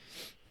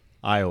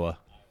 Iowa.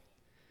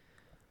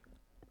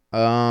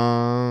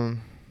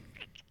 I'm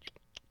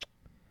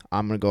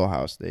going to go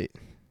Ohio State.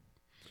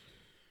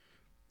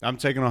 I'm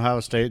taking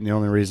Ohio State, and the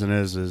only reason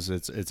is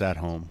it's at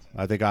home.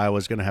 I think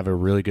Iowa's going to have a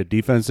really good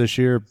defense this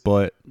year,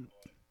 but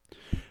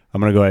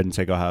I'm going to go ahead and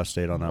take Ohio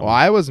State on that one. Well,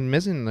 Iowa's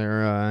missing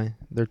their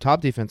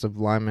top defensive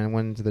lineman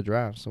went into the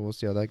draft, so we'll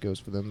see how that goes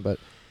for them. But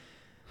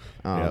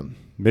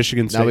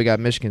Michigan State. Now we got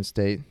Michigan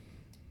State.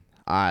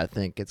 I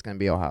think it's going to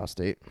be Ohio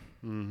State.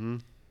 Mm-hmm.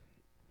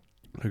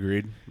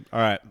 Agreed. All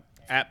right.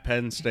 At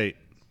Penn State.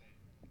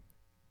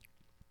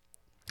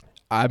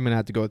 I'm going to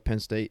have to go with Penn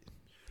State.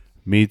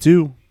 Me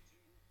too.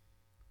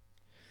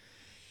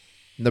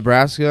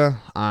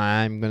 Nebraska,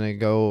 I'm going to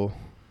go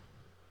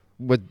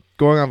with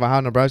going off of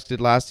how Nebraska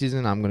did last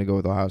season. I'm going to go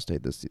with Ohio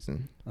State this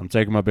season. I'm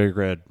taking my Big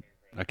Red.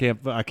 I can't.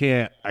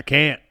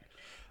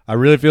 I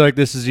really feel like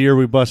this is the year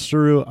we bust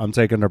through. I'm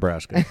taking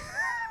Nebraska.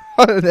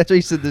 That's what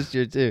you said this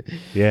year, too.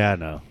 Yeah, I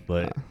know.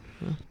 But,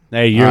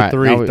 hey, year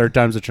three, third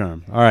time's a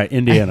charm. All right,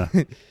 Indiana.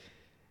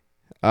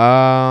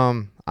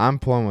 I'm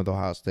pulling with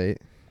Ohio State.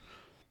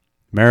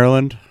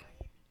 Maryland.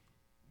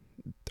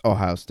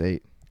 Ohio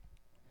State.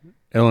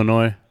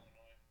 Illinois.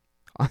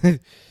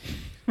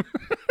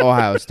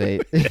 Ohio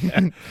State.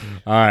 Yeah.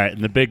 All right,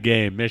 in the big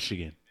game,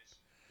 Michigan.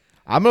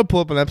 I'm going to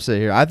pull up an upset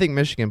here. I think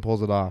Michigan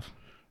pulls it off.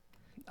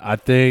 I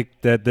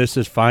think that this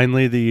is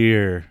finally the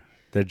year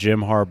that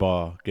Jim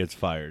Harbaugh gets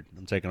fired.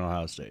 I'm taking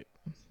Ohio State.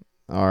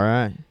 All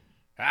right.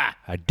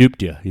 I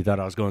duped you. You thought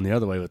I was going the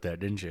other way with that,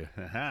 didn't you?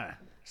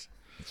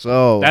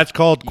 So that's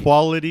called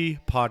quality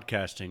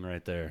podcasting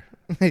right there.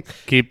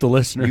 Keep the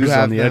listeners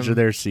on the edge of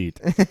their seat.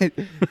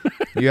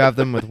 You have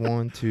them with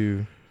 1,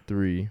 2,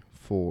 3,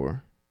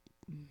 4,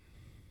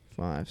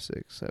 5,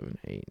 6, 7,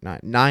 8, 9.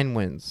 9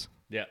 wins.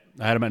 Yeah,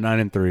 I had them at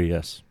 9-3.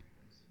 Yes.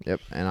 Yep,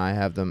 and I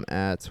have them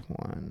at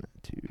 1,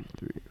 2,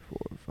 3,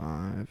 4,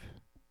 5,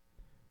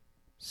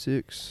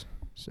 6,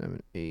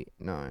 7, 8,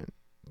 9,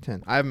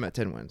 10. I have them at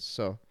 10 wins.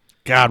 So,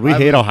 God, we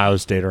hate Ohio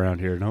State around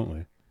here, don't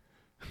we?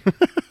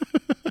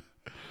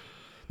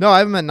 No, I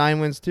have them at 9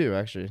 wins too.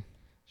 Actually,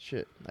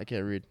 shit, I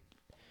can't read.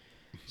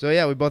 So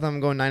yeah, we both have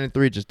them going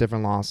 9-3, just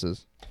different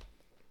losses.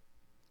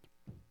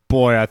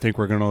 Boy, I think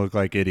we're gonna look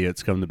like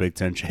idiots come the Big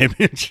Ten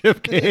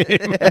championship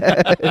game.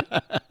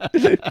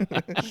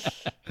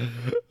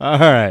 All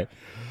right.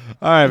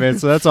 All right, man.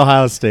 So that's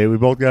Ohio State. We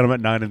both got them at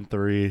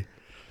 9-3.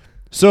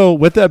 So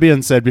with that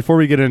being said, before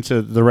we get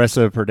into the rest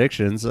of the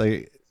predictions,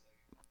 like,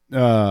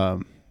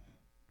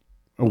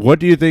 what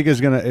do you think is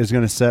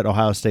gonna set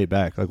Ohio State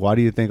back? Like, why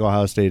do you think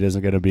Ohio State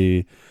isn't gonna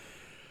be,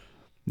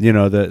 you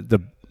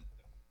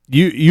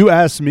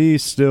ask me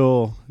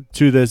still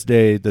to this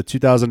day, the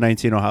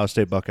 2019 Ohio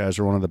State Buckeyes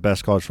are one of the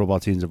best college football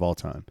teams of all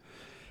time,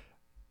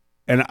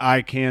 and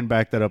I can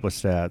back that up with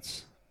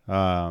stats.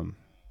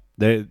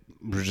 They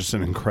were just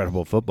an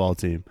incredible football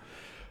team.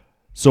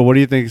 So what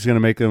do you think is going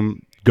to make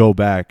them go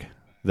back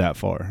that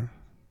far?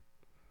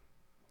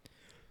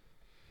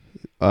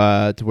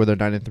 To where they're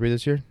 9-3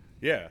 this year?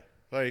 Yeah.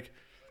 Like,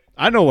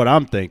 I know what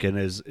I'm thinking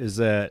is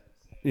that,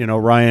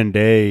 Ryan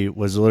Day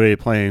was literally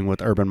playing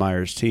with Urban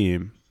Meyer's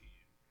team,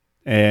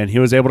 and he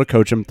was able to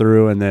coach him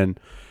through, and then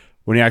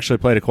when he actually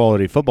played a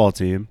quality football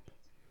team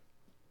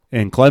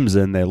in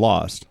Clemson, they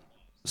lost.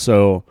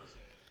 So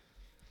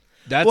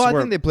that's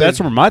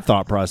where my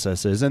thought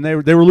process is. And they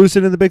were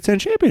losing in the Big Ten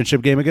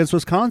championship game against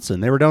Wisconsin.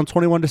 They were down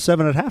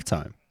 21-7 at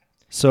halftime.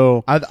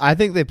 So I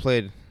think they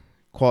played.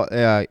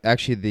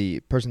 Actually, the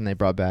person they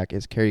brought back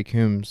is Kerry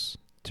Coombs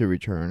to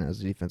return as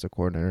the defensive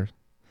coordinator.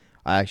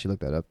 I actually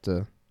looked that up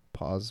to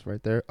pause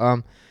right there.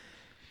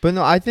 But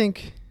no, I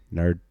think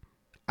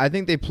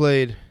they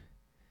played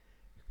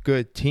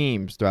good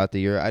teams throughout the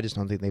year. I just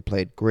don't think they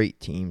played great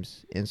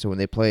teams. And so when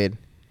they played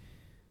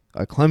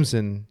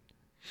Clemson,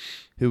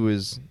 who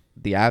was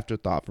the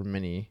afterthought for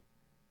many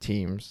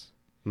teams,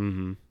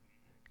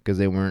 because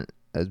they weren't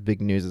as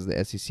big news as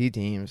the SEC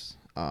teams,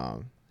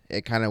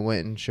 it kind of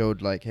went and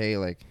showed like, hey,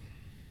 like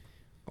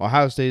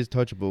Ohio State is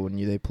touchable when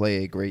they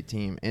play a great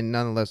team and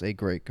nonetheless a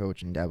great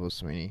coach in Dabo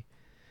Swinney.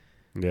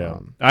 Yeah,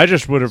 I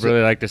just would have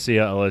really liked to see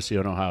LSU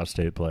and Ohio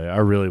State play. I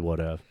really would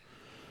have.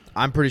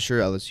 I'm pretty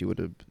sure LSU would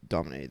have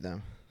dominated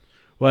them.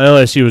 Well,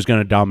 LSU was going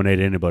to dominate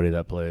anybody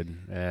that played,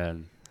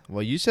 and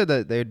well, you said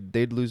that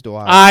they'd lose to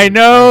Ohio. I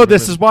know.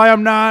 This is why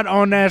I'm not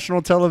on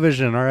national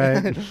television. All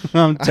right,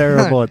 I'm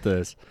terrible at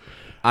this.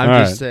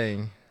 I'm just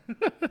saying.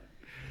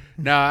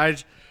 No,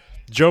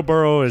 Joe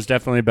Burrow is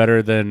definitely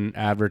better than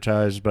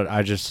advertised, but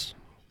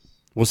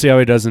we'll see how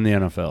he does in the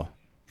NFL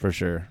for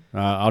sure.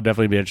 I'll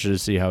definitely be interested to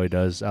see how he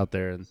does out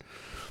there in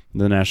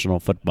the National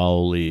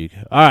Football League.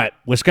 All right,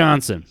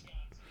 Wisconsin.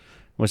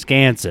 The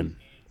Badgers.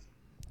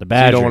 So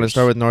you don't want to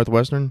start with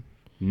Northwestern?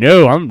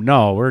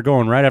 No, we're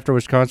going right after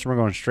Wisconsin. We're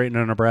going straight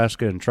into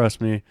Nebraska, and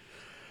trust me,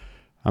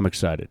 I'm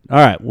excited. All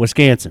right,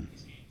 Wisconsin.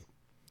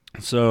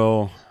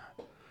 So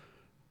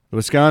the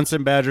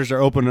Wisconsin Badgers are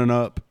opening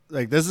up.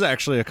 Like, this is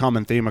actually a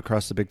common theme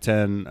across the Big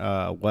Ten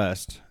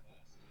West.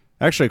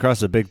 Actually,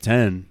 across the Big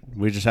Ten,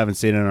 we just haven't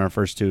seen it in our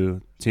first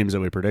two teams that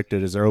we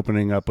predicted, is they're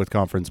opening up with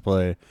conference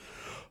play,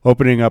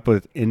 opening up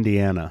with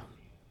Indiana.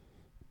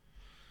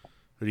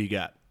 Who do you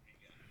got?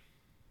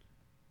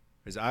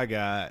 Because I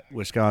got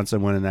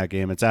Wisconsin winning that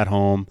game. It's at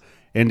home.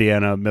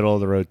 Indiana, middle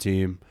of the road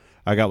team.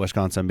 I got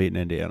Wisconsin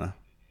beating Indiana.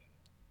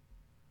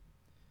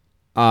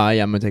 Yeah,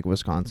 I'm gonna take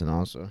Wisconsin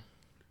also.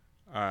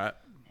 All right.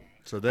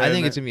 So I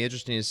think it's gonna be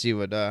interesting to see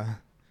what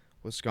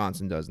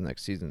Wisconsin does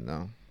next season,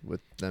 though, with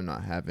them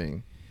not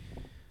having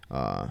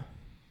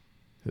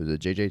who's it,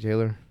 J.J.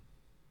 Taylor?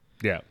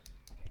 Yeah,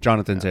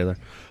 Jonathan Taylor.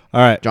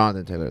 All right,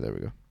 Jonathan Taylor. There we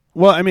go.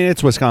 Well, I mean,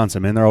 it's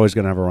Wisconsin, man. They're always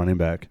gonna have a running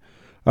back.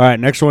 All right,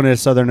 next one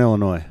is Southern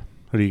Illinois.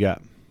 Who do you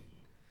got?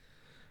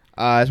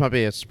 This might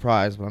be a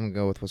surprise, but I'm gonna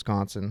go with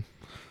Wisconsin.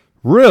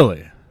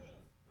 Really?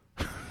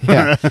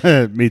 Yeah,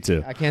 me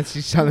too. I can't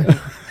see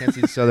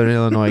Southern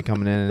Illinois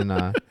coming in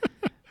and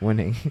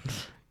winning.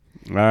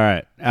 All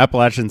right,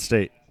 Appalachian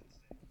State.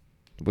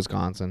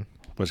 Wisconsin.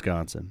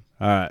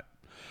 All right,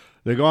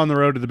 they go on the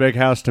road to the Big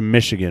House to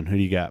Michigan. Who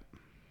do you got?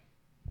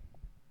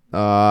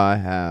 I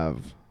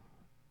have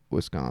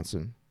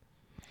Wisconsin.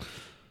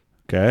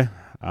 Okay,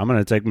 I'm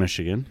gonna take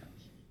Michigan.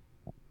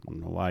 I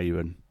don't know why you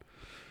would.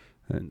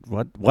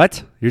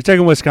 What? You're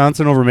taking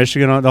Wisconsin over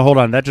Michigan? Hold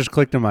on, that just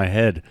clicked in my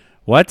head.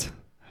 What?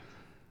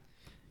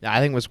 Yeah, I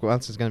think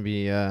Wisconsin's going to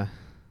be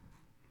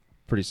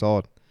pretty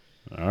solid.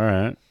 All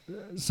right.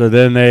 So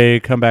then they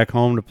come back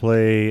home to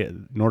play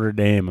Notre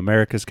Dame,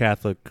 America's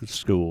Catholic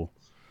school.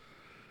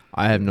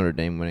 I have Notre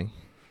Dame winning.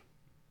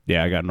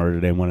 Yeah, I got Notre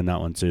Dame winning that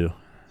one too.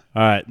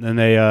 All right, then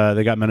they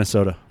got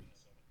Minnesota.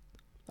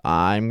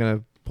 I'm going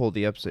to pull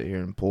the upset here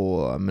and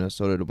pull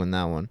Minnesota to win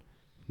that one.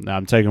 No,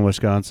 I'm taking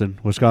Wisconsin.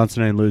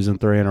 Wisconsin ain't losing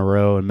 3 in a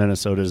row, and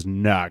Minnesota's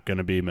not going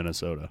to be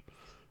Minnesota.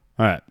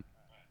 All right.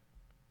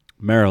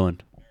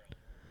 Maryland.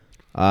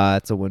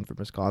 It's a win for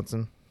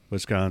Wisconsin.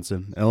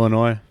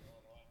 Illinois.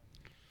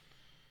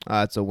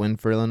 It's a win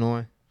for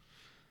Illinois.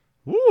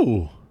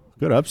 Woo,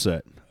 good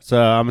upset.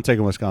 So I'm going to take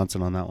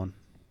Wisconsin on that one.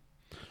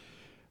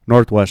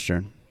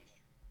 Northwestern.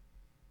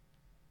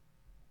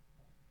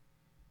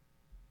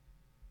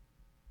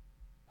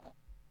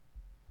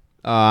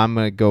 I'm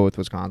going to go with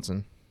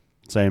Wisconsin.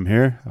 Same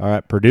here. All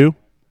right, Purdue.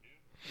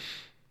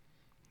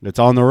 It's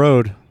on the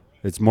road.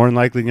 It's more than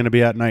likely going to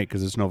be at night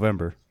because it's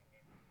November.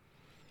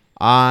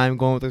 I'm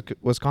going with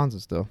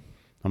Wisconsin still.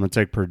 I'm going to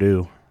take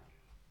Purdue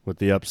with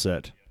the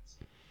upset.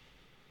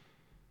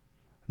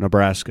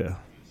 Nebraska.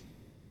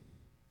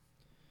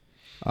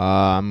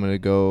 I'm going to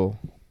go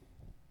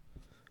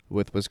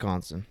with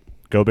Wisconsin.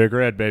 Go Big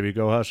Red, baby.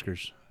 Go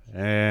Huskers.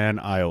 And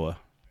Iowa.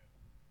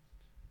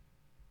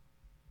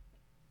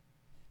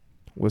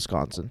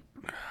 Wisconsin.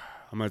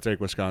 I'm going to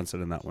take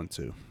Wisconsin in that one,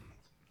 too.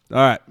 All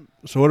right.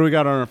 So what do we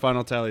got on our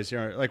final tallies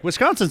here? Like,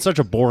 Wisconsin's such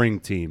a boring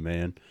team,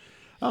 man.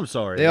 I'm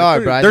sorry. They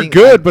are, but they're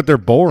good, but they're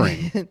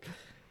boring.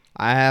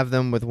 I have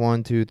them with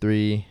 1, 2,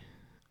 3,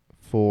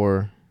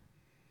 4,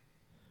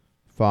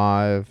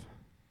 5,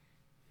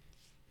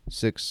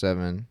 6,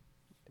 7,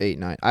 8,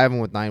 9. I have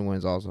them with 9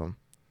 wins also.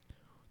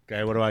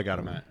 Okay, what do I got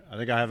them at? I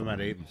think I have them at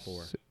 8 and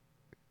 4.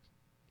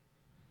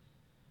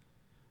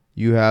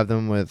 You have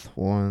them with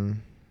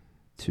 1,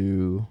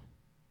 2,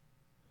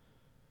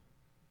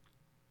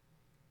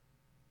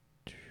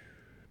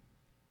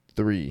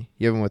 3.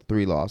 You have them with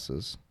 3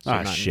 losses.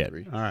 So shit.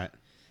 All right.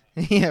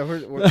 Yeah,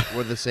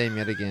 we're the same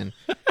yet again.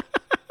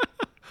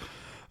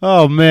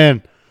 Oh,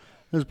 man.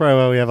 This is probably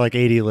why we have like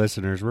 80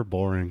 listeners. We're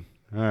boring.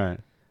 All right.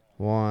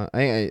 1,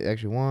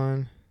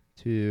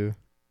 2.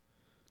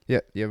 Yeah,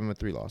 you have them with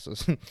 3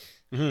 losses.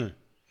 Mm-hmm.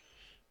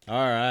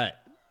 All right.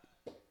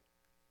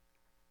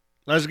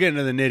 Let's get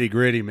into the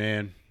nitty-gritty,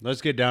 man.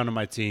 Let's get down to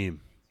my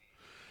team.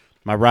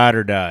 My ride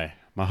or die.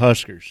 My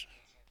Huskers.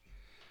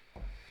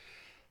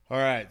 All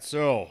right,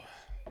 so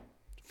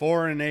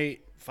 4-8,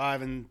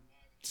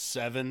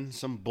 5-7,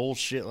 some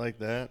bullshit like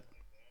that.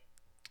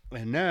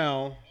 And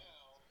now,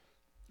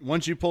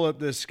 once you pull up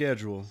this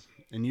schedule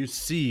and you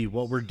see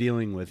what we're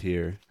dealing with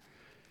here,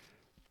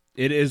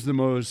 it is the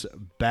most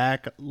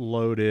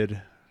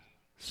backloaded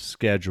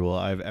schedule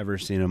I've ever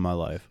seen in my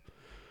life.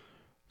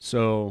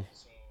 So,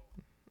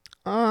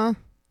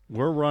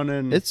 we're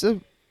running. It's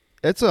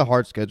a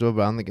hard schedule,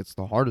 but I don't think it's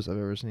the hardest I've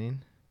ever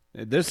seen.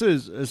 This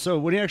is so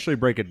when you actually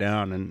break it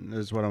down, and this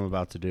is what I'm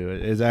about to do.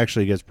 It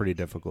actually gets pretty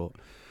difficult.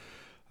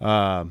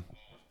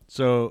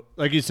 So,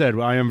 like you said,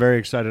 I am very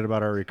excited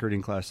about our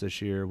recruiting class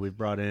this year. We've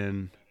brought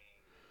in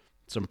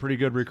some pretty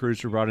good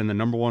recruits. We brought in the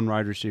number 1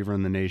 wide receiver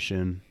in the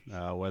nation,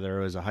 whether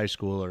it was a high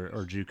school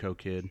or JUCO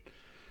kid.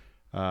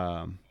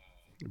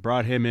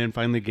 Brought him in.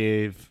 Finally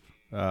gave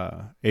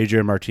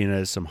Adrian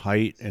Martinez some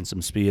height and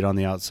some speed on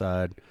the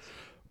outside.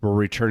 We're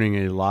returning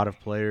a lot of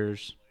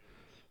players.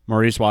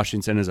 Maurice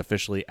Washington is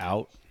officially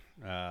out.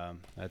 I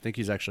think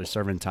he's actually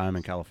serving time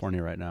in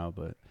California right now.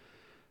 But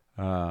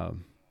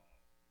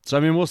so, I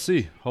mean, we'll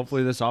see.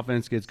 Hopefully this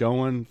offense gets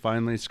going.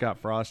 Finally, Scott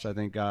Frost, I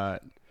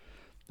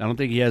don't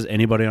think he has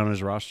anybody on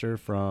his roster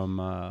from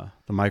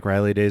the Mike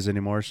Riley days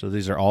anymore. So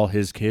these are all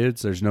his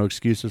kids. There's no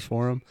excuses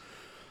for him.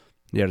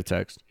 He had a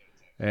text.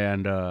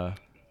 And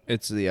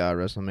it's the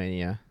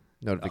WrestleMania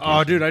notification.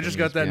 Oh, dude, I just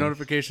got that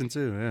notification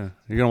too. Yeah.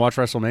 You going to watch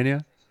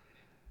WrestleMania?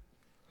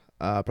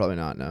 Probably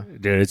not, no.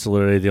 Dude, it's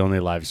literally the only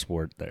live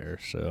sport there,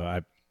 so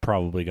I'm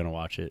probably going to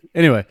watch it.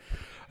 Anyway,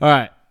 all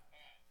right.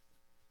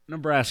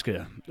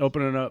 Nebraska,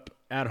 opening up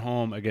at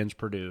home against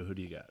Purdue. Who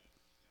do you got?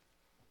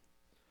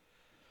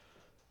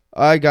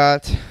 I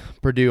got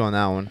Purdue on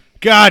that one.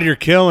 God, you're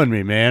killing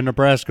me, man.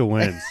 Nebraska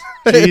wins.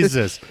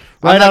 Jesus.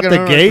 Right out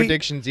the gate?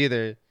 Predictions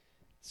either.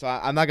 So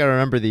I'm not going to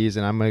remember these,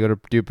 and I'm going to go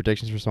to do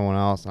predictions for someone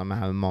else. I'm going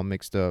to have them all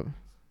mixed up.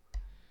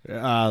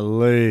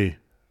 Golly.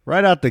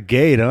 Right out the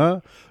gate,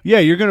 huh? Yeah,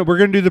 we're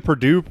gonna do the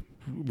Purdue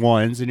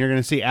ones, and you're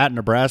gonna see at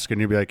Nebraska,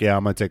 and you'll be like, yeah,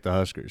 I'm gonna take the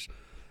Huskers.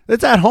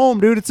 It's at home,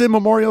 dude. It's in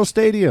Memorial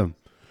Stadium.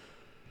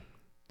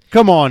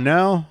 Come on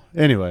now.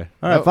 Anyway,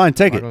 all right, fine.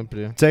 Take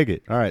it. Take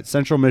it. All right,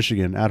 Central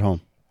Michigan at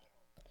home.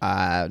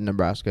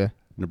 Nebraska.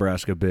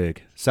 Nebraska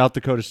big. South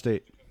Dakota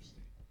State.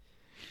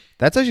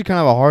 That's actually kind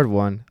of a hard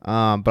one,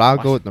 but I'll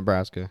go with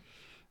Nebraska.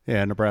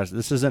 Yeah, Nebraska.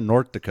 This isn't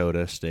North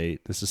Dakota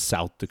State. This is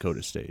South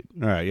Dakota State.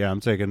 All right, yeah, I'm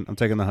taking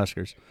the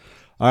Huskers.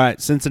 All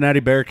right,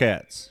 Cincinnati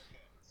Bearcats.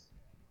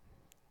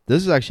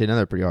 This is actually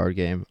another pretty hard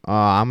game.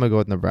 I'm going to go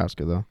with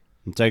Nebraska, though.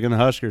 I'm taking the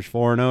Huskers,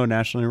 4-0,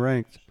 nationally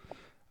ranked.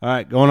 All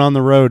right, going on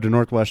the road to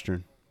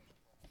Northwestern.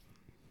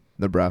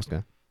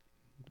 Nebraska.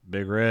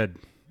 Big Red.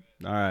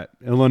 All right,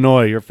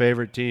 Illinois, your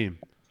favorite team.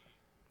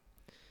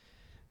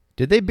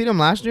 Did they beat them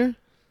last year?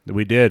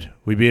 We did.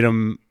 We beat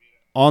them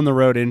on the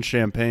road in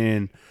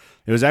Champaign.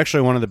 It was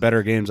actually one of the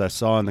better games I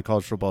saw in the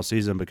college football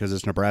season because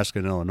it's Nebraska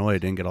and Illinois. It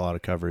didn't get a lot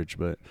of coverage,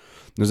 but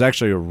it was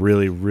actually a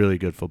really, really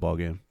good football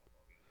game.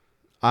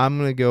 I'm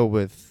going to go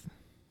with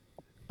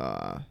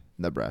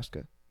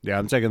Nebraska. Yeah,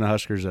 I'm taking the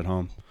Huskers at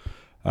home.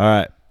 All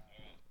right.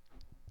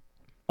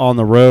 On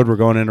the road, we're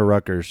going into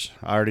Rutgers.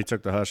 I already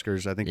took the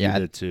Huskers. I think you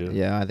did too.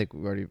 Yeah, I think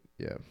we've already –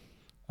 yeah.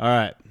 All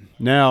right.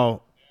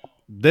 Now,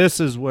 this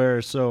is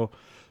where – so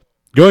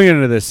going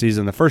into this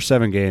season, the first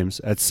 7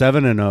 games at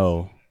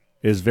 7-0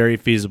 is very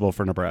feasible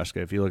for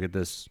Nebraska if you look at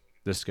this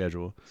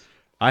schedule.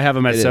 I have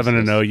them at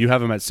 7-0. You have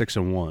them at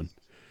 6-1.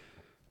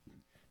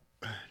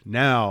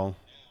 Now,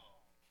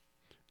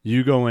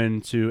 you go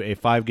into a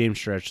 5-game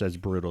stretch that's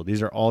brutal.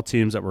 These are all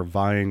teams that were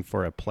vying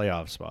for a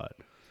playoff spot.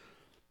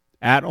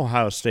 At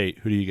Ohio State,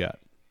 who do you got?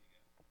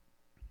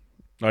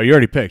 Oh, you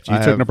already picked.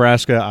 You took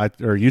Nebraska,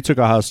 or you took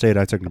Ohio State.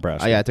 I took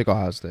Nebraska. Yeah, I took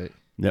Ohio State.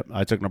 Yep,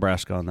 I took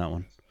Nebraska on that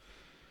one.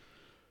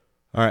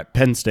 All right,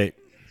 Penn State.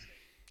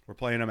 We're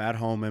playing them at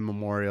home in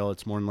Memorial.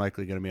 It's more than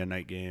likely going to be a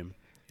night game.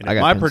 And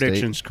if my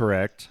prediction's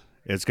correct,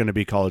 it's going to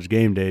be College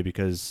Game Day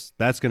because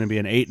that's going to be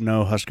an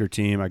 8-0 Husker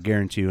team, I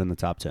guarantee you, in the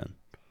top 10.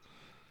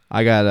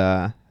 I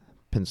got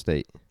Penn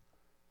State.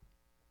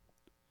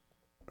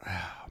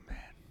 Oh,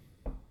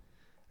 man.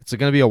 It's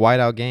going to be a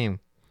whiteout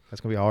game.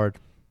 That's going to be hard.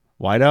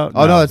 Whiteout?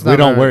 Oh, no, it's not. We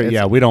don't wear.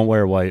 Yeah, we don't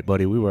wear white,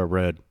 buddy. We wear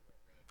red.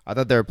 I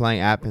thought they were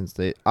playing at Penn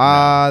State.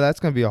 That's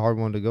going to be a hard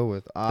one to go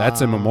with.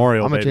 That's in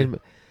Memorial, I'm baby. I'm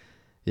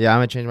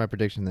going to change my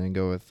prediction then and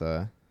go with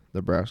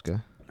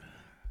Nebraska.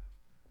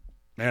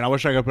 Man, I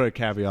wish I could put a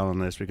caveat on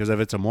this because if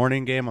it's a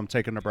morning game, I'm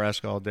taking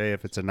Nebraska all day.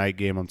 If it's a night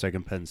game, I'm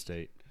taking Penn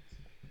State.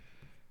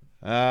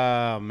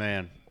 Oh,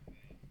 man.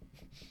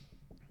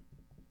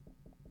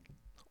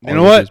 You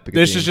know what?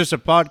 This is just a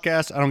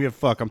podcast. I don't give a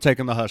fuck. I'm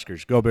taking the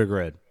Huskers. Go Big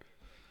Red.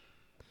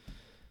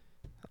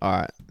 All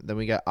right. Then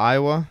we got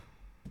Iowa.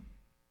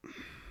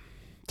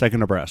 Taking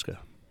Nebraska.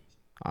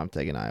 I'm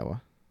taking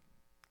Iowa.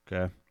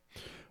 Okay.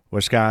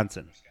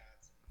 Wisconsin.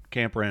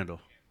 Camp Randall.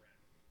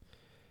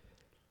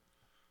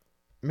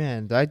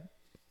 Man,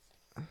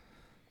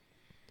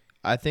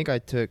 I think I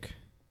took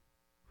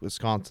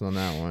Wisconsin on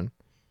that one.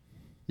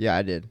 Yeah,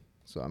 I did.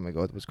 So I'm going to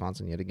go with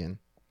Wisconsin yet again.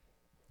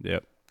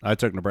 Yep. I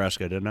took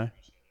Nebraska, didn't I?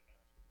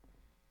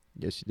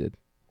 Yes, you did.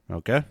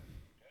 Okay.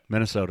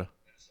 Minnesota.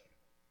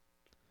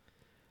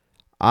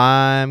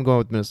 I'm going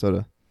with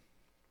Minnesota.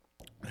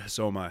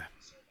 So am I.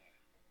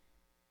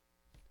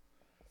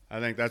 I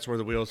think that's where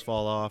the wheels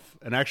fall off.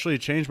 And actually,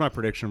 change my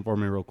prediction for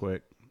me real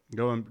quick.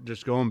 Going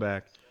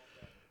back.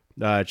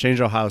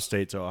 Change Ohio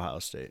State to Ohio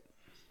State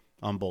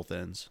on both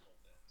ends.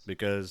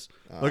 Because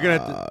looking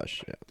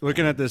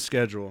at this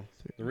schedule,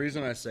 the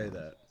reason I say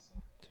that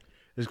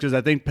is because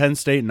I think Penn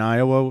State and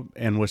Iowa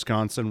and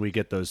Wisconsin, we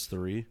get those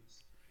three.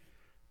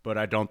 But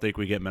I don't think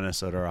we get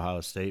Minnesota or Ohio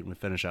State, and we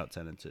finish out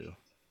 10-2.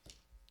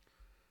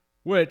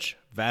 Which,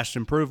 vast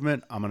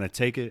improvement. I'm going to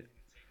take it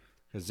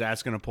because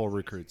that's going to pull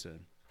recruits in.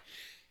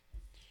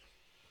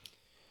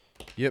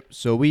 Yep.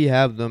 So we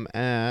have them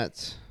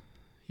at.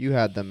 You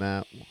had them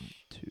at 1,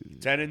 2.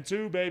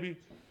 10-2, baby.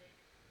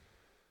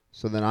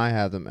 So then I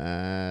have them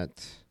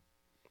at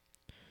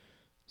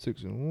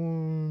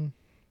 6-1,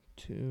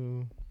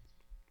 2.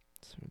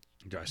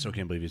 Dude, I still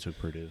can't believe you took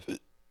Purdue.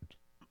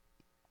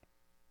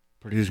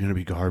 Purdue's going to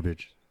be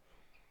garbage.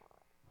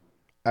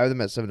 I have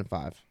them at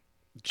 7-5.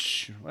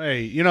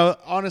 Hey,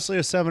 honestly,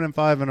 a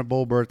 7-5 and a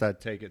bowl berth, I'd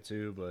take it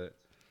too. But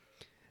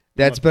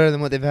that's better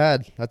than what they've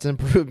had. That's an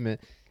improvement.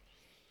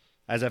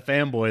 As a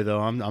fanboy, though,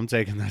 I'm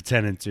taking that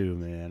 10-2,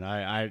 man.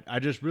 I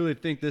just really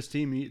think this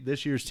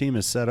year's team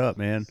is set up,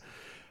 man.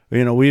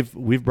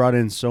 We've brought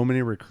in so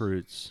many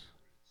recruits,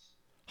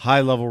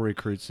 high level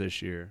recruits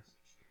this year.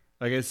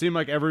 Like it seemed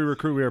like every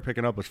recruit we were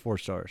picking up was 4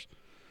 stars,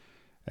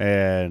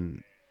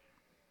 and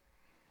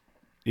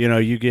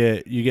you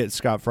get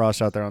Scott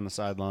Frost out there on the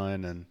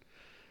sideline, and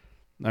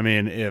I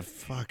mean if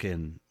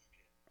fucking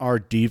our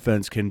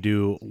defense can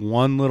do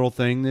one little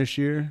thing this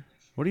year,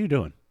 what are you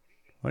doing?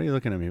 Why are you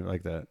looking at me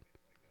like that?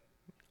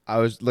 I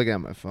was looking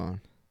at my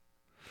phone.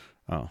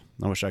 Oh,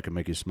 I wish I could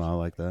make you smile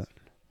like that.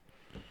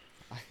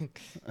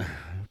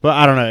 But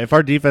I don't know. If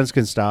our defense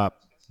can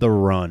stop the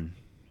run,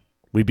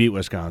 we beat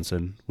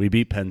Wisconsin, we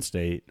beat Penn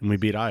State, and we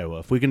beat Iowa.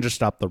 If we can just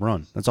stop the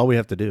run, that's all we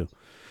have to do.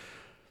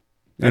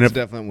 That's a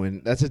definite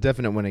win. That's a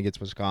definite win against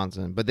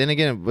Wisconsin. But then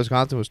again,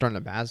 Wisconsin was starting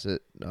to pass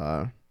it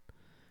near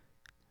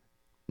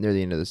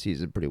the end of the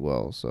season pretty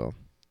well. So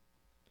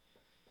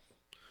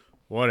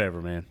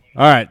whatever, man.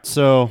 All right,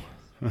 so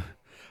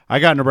I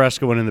got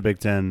Nebraska winning the Big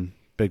Ten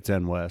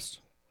West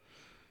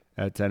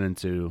at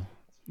 10-2,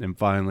 and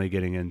finally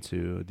getting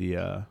into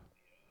the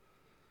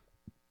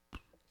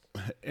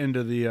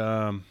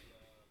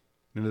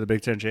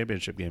Big Ten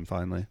championship game.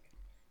 Finally,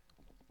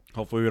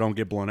 hopefully we don't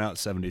get blown out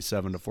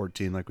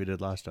 77-14 like we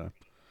did last time.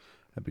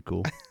 That'd be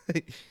cool.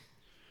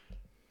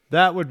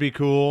 That would be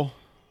cool.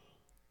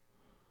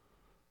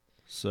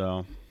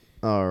 So,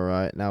 all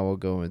right, now we'll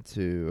go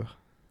into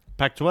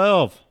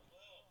Pac-12.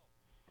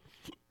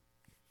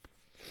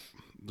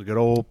 The good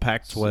old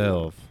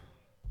Pac-12.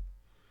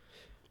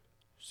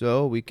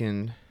 So we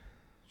can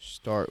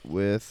start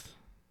with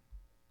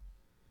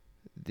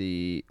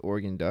the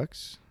Oregon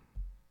Ducks.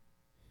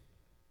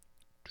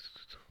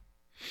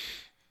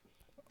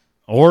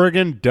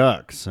 Oregon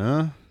Ducks,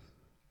 huh?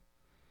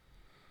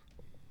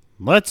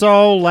 Let's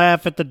all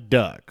laugh at the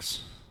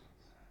Ducks.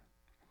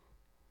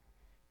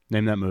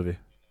 Name that movie.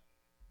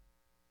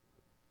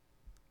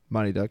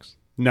 Mighty Ducks.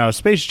 No,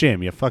 Space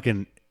Jam. You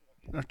fucking...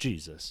 Oh,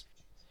 Jesus.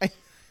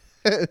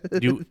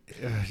 You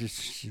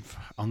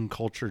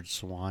uncultured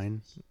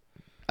swine.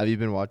 Have you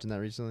been watching that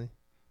recently?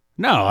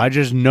 No, I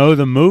just know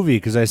the movie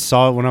because I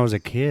saw it when I was a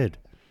kid.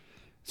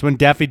 It's when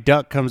Daffy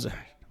Duck comes...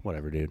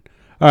 Whatever, dude.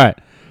 All right.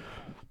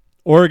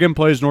 Oregon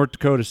plays North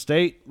Dakota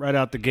State right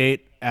out the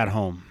gate at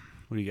home.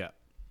 What do you got?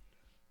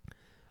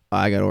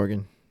 I got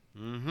Oregon.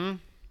 Mm-hmm.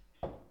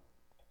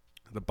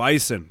 The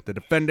Bison, the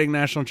defending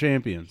national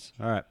champions.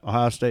 All right,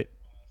 Ohio State.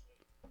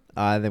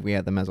 I think we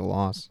had them as a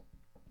loss.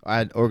 We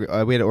had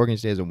Oregon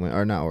State as a win,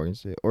 or not Oregon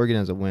State. Oregon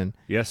as a win.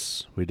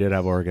 Yes, we did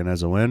have Oregon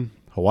as a win.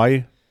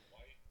 Hawaii.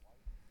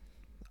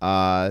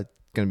 Gonna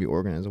be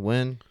Oregon as a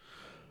win.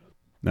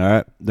 All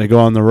right, they go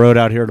on the road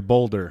out here to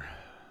Boulder.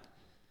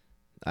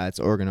 It's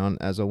Oregon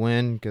as a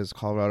win because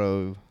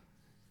Colorado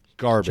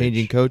Garbage.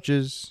 changing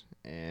coaches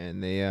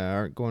and they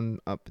aren't going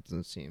up. It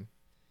doesn't seem.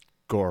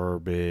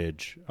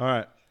 Garbage. All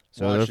right.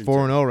 So Washington. They're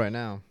 4-0 right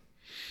now.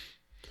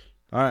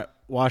 All right,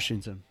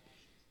 Washington.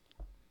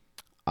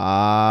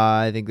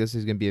 I think this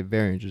is going to be a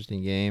very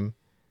interesting game.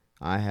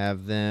 I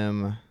have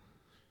them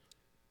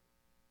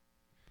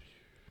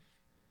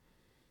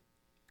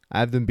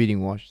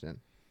beating Washington.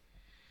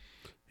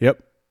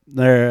 Yep.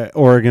 They're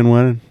Oregon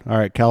winning. All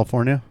right,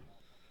 California.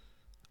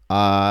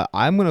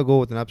 I'm going to go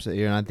with an upset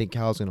here, and I think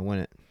Cal's going to win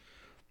it.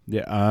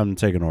 Yeah, I'm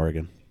taking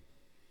Oregon.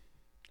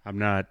 I'm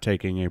not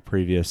taking a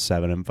previous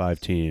 7-5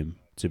 team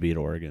to beat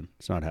Oregon.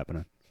 It's not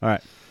happening. All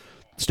right,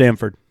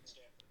 Stanford.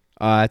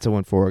 That's a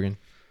win for Oregon.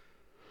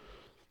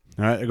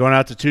 All right, they're going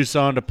out to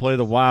Tucson to play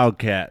the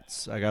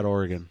Wildcats. I got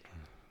Oregon.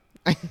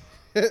 I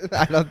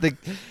don't think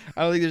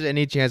there's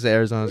any chance that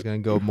Arizona's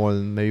going to go more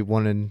than maybe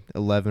 1-11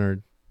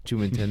 or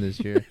 2-10 this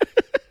year.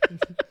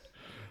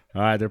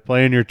 All right, they're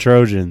playing your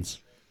Trojans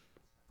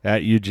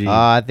at Eugene.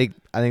 I think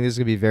this is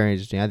going to be very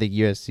interesting. I think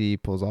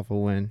USC pulls off a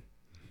win.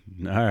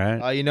 All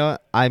right. You know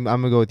what? I'm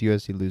going to go with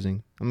USC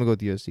losing.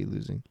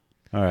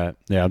 All right.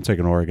 Yeah, I'm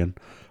taking Oregon.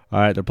 All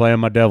right, they're playing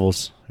my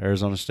Devils,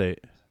 Arizona State.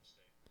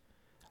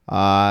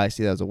 I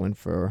see that as a win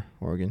for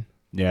Oregon.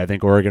 Yeah, I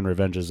think Oregon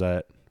revenges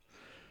that.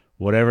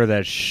 Whatever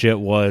that shit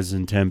was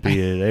in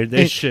Tempe,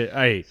 they shit.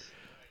 I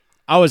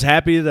was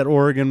happy that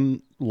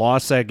Oregon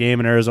lost that game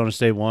and Arizona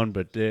State won,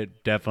 but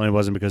it definitely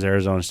wasn't because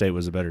Arizona State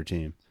was a better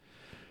team.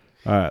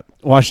 All right,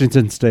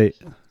 Washington State.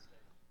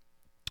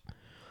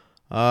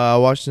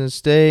 Washington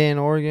State and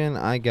Oregon.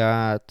 I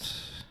got,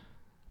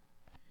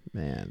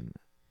 I'm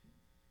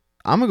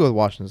gonna go with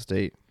Washington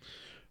State.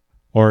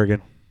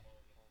 Oregon.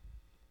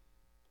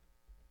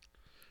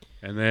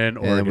 And then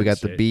Oregon and we got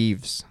State. the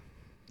Beavs.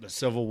 The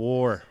Civil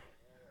War.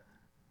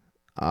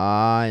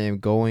 I am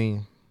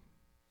going.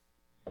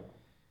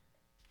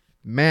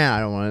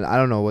 Man, I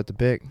don't know what to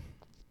pick.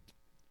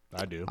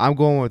 I do. I'm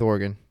going with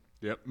Oregon.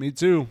 Yep, me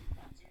too.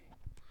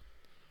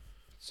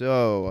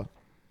 So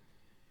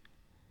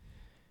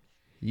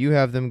you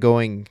have them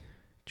going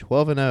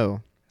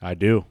 12-0. I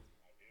do.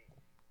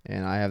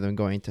 And I have them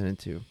going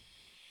 10-2.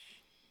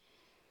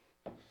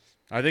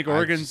 I think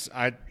Oregon's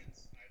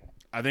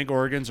I think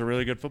Oregon's a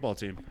really good football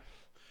team.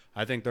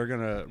 I think they're going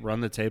to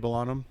run the table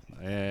on them,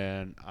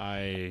 and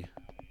I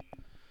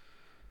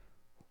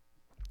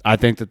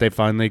think that they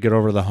finally get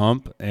over the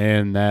hump,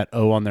 and that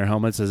O on their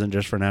helmets isn't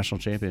just for national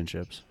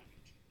championships.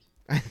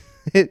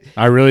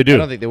 I really do. I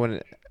don't think they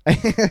win it.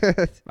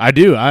 I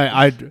do.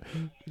 I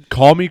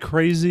call me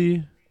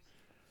crazy,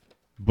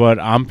 but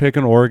I'm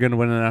picking Oregon to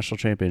win the national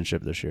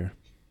championship this year.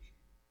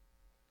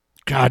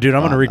 God, dude,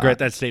 I'm going to regret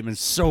that statement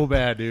so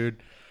bad,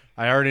 dude.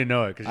 I already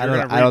know it.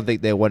 I don't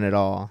think they win at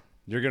all.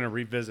 You're going to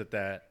revisit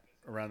that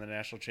around the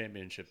national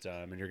championship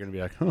time, and you're going to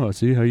be like, oh,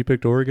 see how you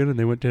picked Oregon and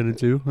they went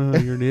 10-2? Oh,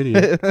 you're an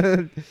idiot.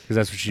 Because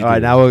that's what you do. All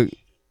right,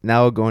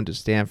 now we're going to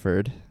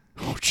Stanford.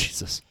 Oh,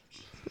 Jesus.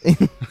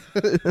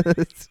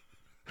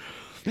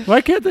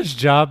 Why can't this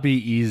job be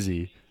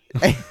easy?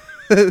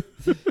 The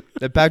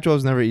Pac-12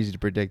 is never easy to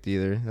predict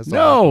either.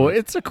 No,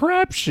 it's a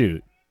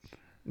crapshoot.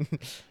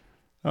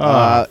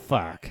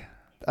 Fuck.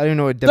 I don't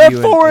know what They're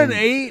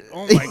 4-8.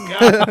 Oh my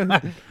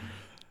god.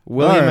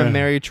 William and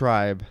Mary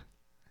Tribe.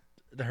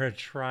 They're a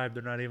tribe.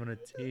 They're not even a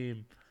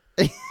team.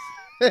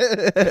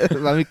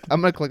 I'm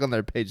gonna click on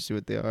their page to see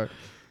what they are.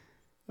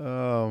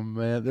 Oh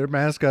man, their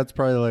mascot's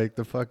probably like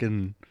the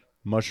fucking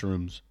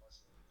mushrooms.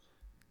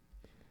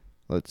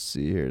 Let's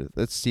see here.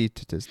 Let's see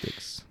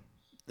statistics.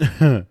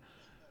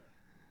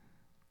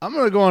 I'm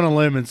going to go on a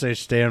limb and say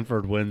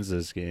Stanford wins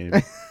this game.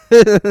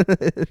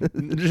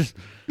 Just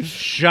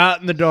shot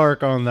in the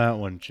dark on that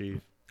one,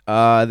 Chief.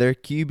 Their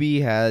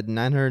QB had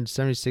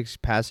 976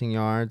 passing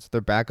yards.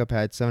 Their backup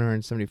had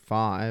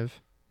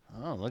 775.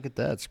 Oh, look at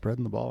that.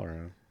 Spreading the ball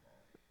around.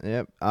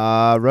 Yep.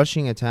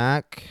 Rushing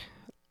attack.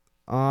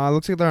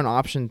 Looks like they're an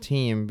option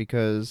team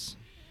because,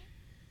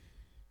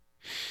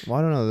 well,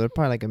 I don't know. They're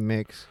probably like a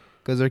mix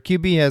because their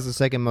QB has the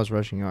second most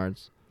rushing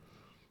yards.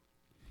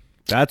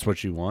 That's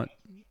what you want.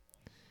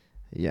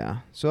 Yeah.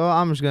 So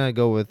I'm just going to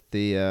go with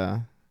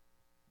the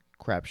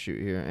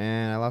crapshoot here.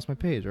 And I lost my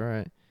page. All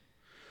right.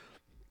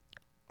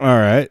 All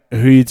right.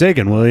 Who are you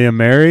taking, William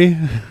Mary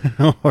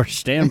or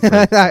Stanford?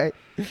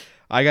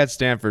 I got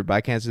Stanford, but I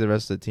can't see the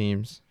rest of the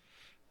teams.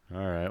 All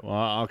right. Well,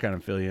 I'll kind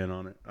of fill you in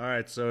on it. All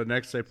right. So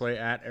next they play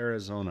at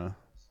Arizona.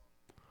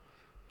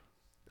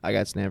 I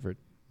got Stanford.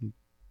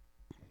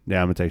 Yeah,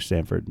 I'm going to take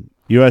Stanford.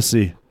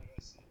 USC.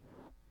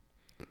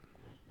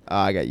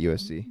 I got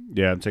USC.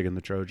 Yeah, I'm taking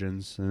the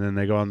Trojans. And then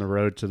they go on the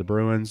road to the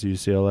Bruins,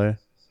 UCLA.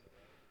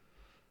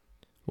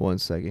 1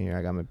 second here.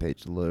 I got my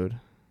page to load.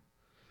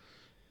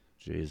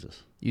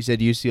 Jesus. You said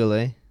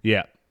UCLA?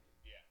 Yeah.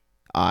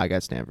 I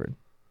got Stanford.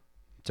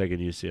 Taking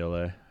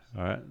UCLA.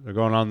 All right. They're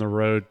going on the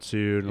road to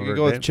You Notre can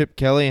go Dame. with Chip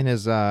Kelly and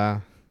his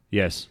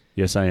Yes.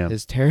 Yes, I am.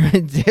 his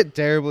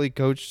terribly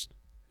coached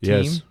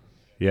team. Yes.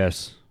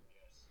 Yes.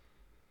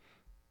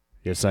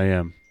 Yes, I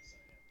am.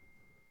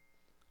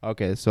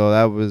 Okay, so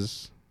that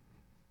was.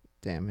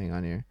 Damn, hang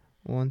on here.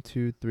 1,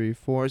 2, 3,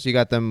 4. So you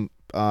got them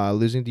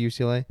losing to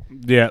UCLA.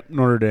 Yeah,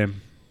 Notre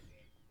Dame.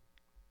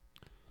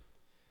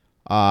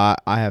 I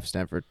have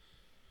Stanford.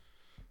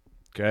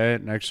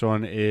 Okay, next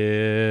one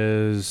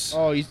is...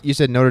 Oh, you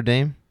said Notre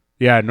Dame?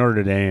 Yeah,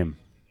 Notre Dame.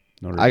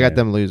 I got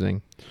them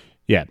losing.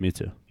 Yeah, me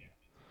too.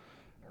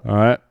 All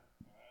right.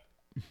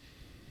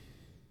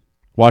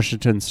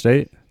 Washington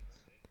State.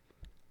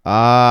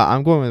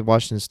 I'm going with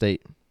Washington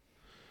State.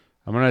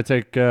 I'm gonna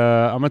take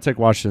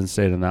Washington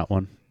State in that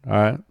one. All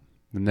right,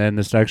 and then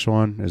this next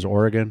one is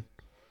Oregon.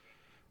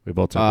 We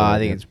both took Oregon. I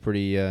think it's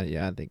pretty.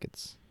 I think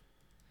it's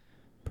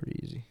pretty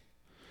easy.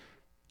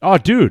 Oh,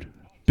 dude,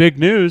 big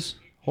news!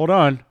 Hold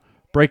on,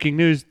 breaking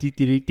news.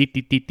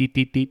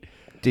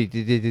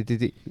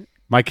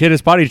 My kid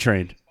is potty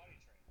trained.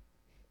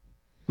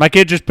 My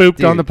kid just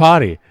pooped on the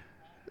potty.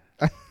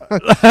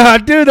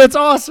 Dude, that's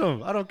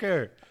awesome. I don't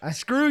care.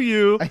 Screw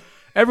you.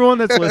 Everyone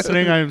that's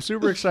listening, I am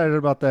super excited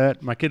about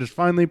that. My kid is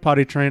finally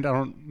potty trained. I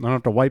don't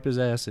have to wipe his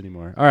ass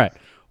anymore. All right.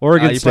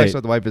 Oregon you State. probably still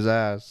have to wipe his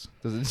ass.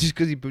 Just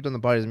because he pooped on the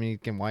potty doesn't mean he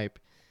can wipe.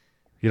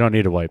 You don't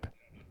need to wipe.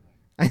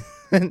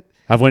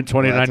 I've went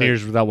 29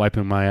 years without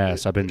wiping my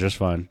ass. I've been just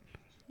fine.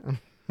 You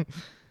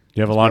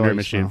have a laundry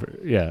machine?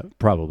 Yeah,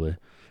 probably.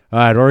 All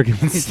right,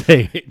 Oregon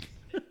State.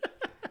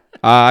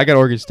 I got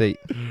Oregon State.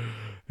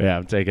 Yeah,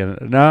 I'm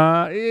taking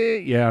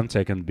I'm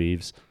taking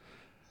Beavs.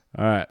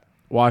 All right,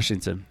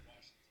 Washington.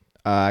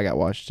 I got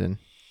Washington.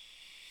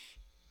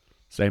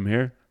 Same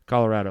here.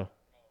 Colorado.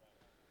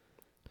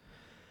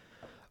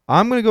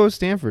 I'm going to go with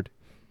Stanford.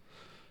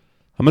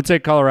 I'm going to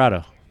take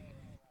Colorado.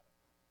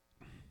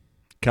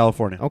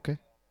 California. Okay.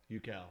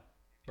 UCal.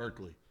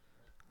 Berkeley.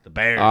 The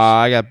Bears.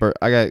 I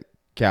got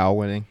Cal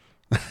winning.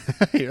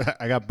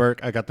 I got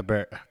Burke. I got the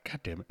Bear. God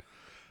damn it.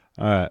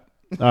 All right.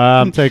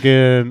 I'm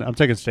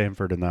taking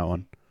Stanford in that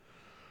one.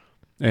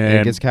 And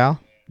against Cal?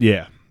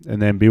 Yeah. And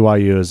then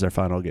BYU is their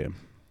final game.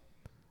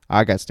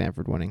 I got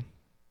Stanford winning.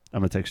 I'm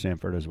going to take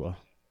Stanford as well.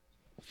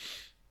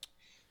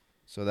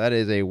 So that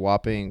is a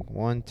whopping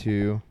 1,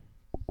 2,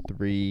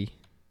 3,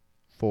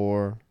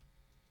 4,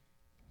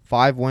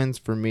 5 wins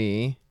for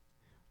me.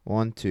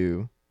 1,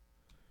 2,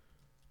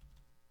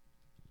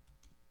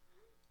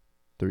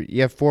 3.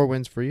 You have 4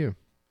 wins for you.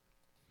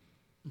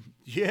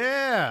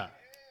 Yeah.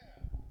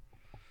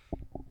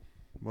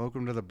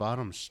 Welcome to the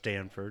bottom,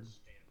 Stanford.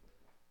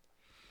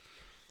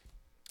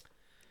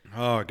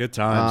 Oh, good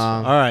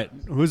times. All right.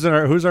 Who's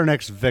our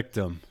next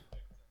victim?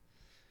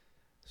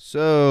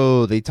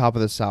 So the top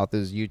of the South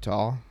is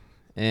Utah,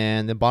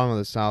 and the bottom of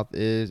the South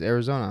is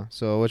Arizona.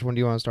 So which one do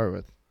you want to start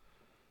with?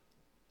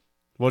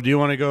 Well, do you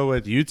want to go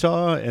with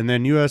Utah and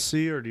then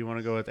USC, or do you want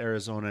to go with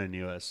Arizona and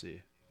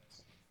USC?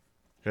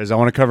 Because I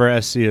want to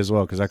cover SC as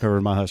well, because I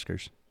covered my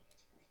Huskers.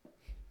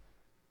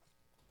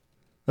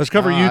 Let's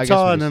cover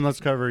Utah, and then let's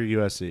cover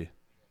USC.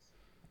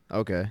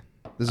 Okay.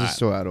 This is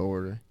so out of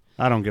order.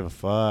 I don't give a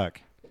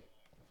fuck.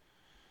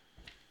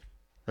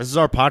 This is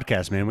our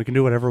podcast, man. We can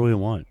do whatever we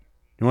want.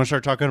 You want to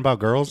start talking about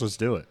girls? Let's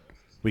do it.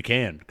 We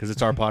can, because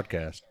it's our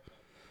podcast.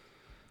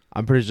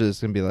 I'm pretty sure it's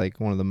going to be like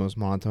one of the most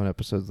monotone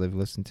episodes they've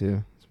listened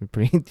to. It's been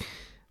probably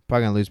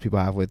going to lose people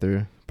halfway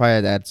through. Probably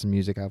had to add some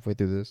music halfway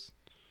through this.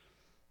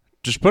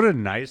 Just put a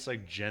nice,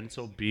 like,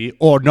 gentle beat.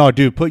 Oh, no,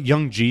 dude, put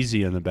Young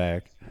Jeezy in the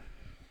back.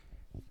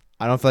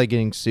 I don't feel like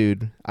getting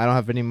sued. I don't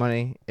have any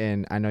money,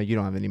 and I know you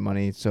don't have any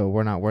money, so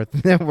we're not worth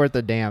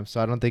a damn.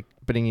 So I don't think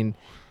putting in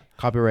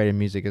copyrighted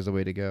music is the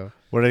way to go.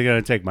 What are they going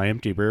to take, my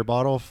empty beer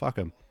bottle? Fuck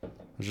them.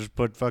 Let's just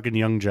put fucking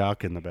Young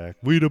Jock in the back.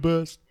 We the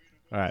best.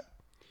 All right.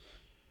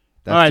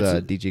 That's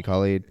DG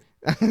Khalid.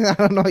 I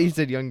don't know. You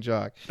said Young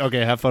Jock.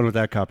 Okay, have fun with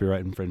that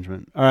copyright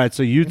infringement. All right,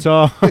 so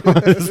Utah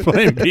is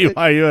playing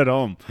BYU at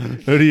home.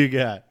 Who do you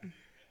got?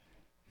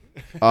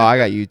 Oh, I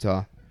got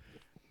Utah.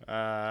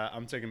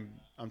 I'm taking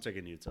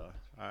Utah.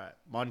 All right,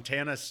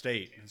 Montana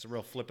State. It's a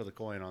real flip of the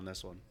coin on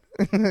this one.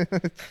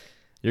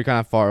 You're kind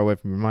of far away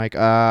from your mic.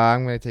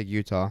 I'm going to take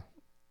Utah.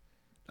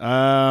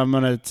 I'm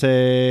going to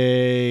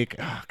take...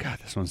 Oh, God,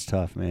 this one's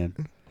tough,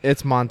 man.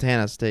 It's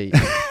Montana State.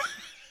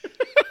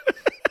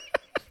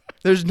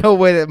 There's no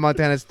way that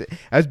Montana State,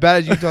 as bad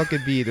as Utah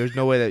could be, there's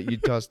no way that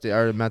Utah State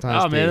or Montana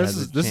State. Oh man, this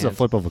is a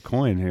flip of a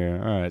coin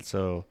here. All right,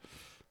 so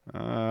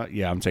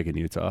yeah, I'm taking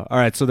Utah. All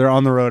right, so they're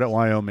on the road at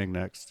Wyoming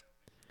next.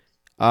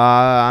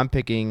 I'm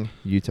picking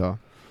Utah.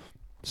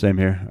 Same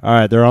here. All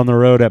right, they're on the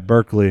road at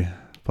Berkeley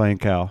playing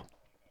Cal.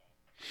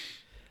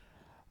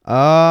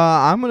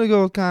 I'm gonna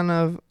go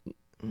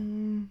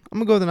I'm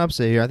gonna go with an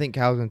upset here. I think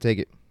Cal's gonna take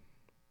it.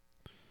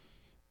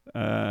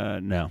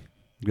 No,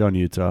 going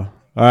Utah.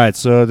 All right,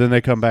 so then they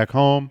come back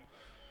home,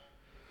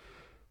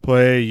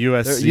 play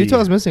USC.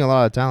 Utah's missing a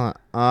lot of talent.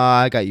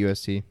 I got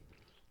USC.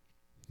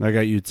 I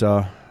got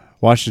Utah.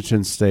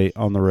 Washington State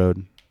on the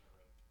road.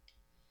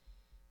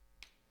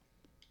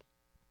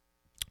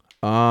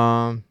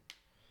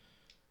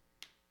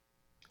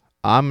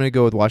 I'm going to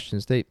go with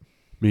Washington State.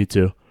 Me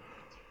too.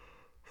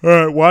 All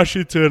right,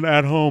 Washington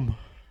at home.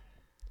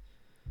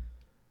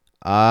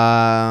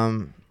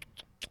 I'm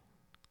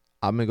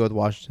going to go with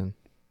Washington.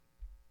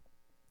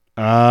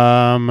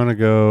 I'm going to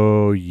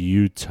go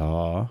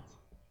Utah.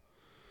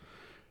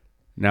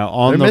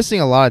 Now They're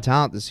missing a lot of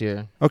talent this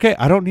year. Okay,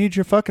 I don't need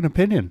your fucking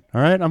opinion.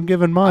 All right, I'm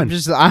giving mine.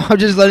 I'm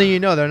just letting you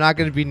know they're not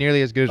going to be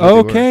nearly as good as they were.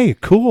 Okay,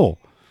 cool.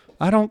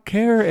 I don't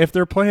care if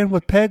they're playing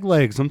with peg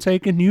legs. I'm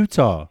taking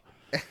Utah.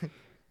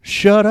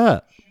 Shut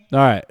up. All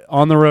right,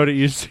 on the road at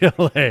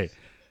UCLA.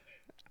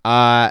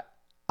 I'm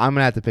going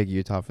to have to pick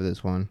Utah for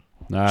this one.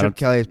 Chip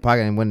Kelly is probably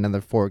going to win another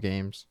 4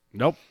 games.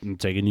 Nope, I'm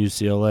taking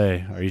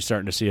UCLA. Are you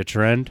starting to see a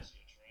trend?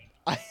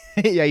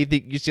 Yeah, you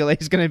think UCLA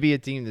is going to be a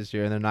team this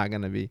year, and they're not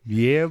going to be.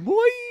 Yeah, boy.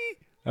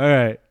 All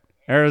right,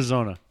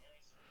 Arizona.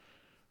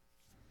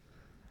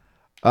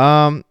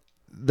 They're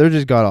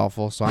just god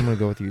awful, so I'm going to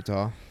go with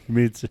Utah.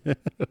 Me too.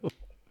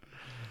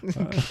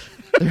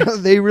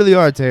 They really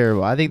are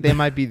terrible. I think they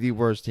might be the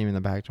worst team in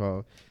the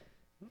Pac-12.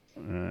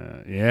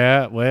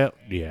 Yeah, well,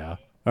 yeah.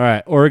 All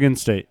right, Oregon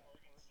State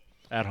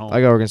at home.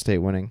 I got Oregon State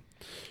winning.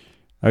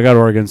 I got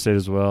Oregon State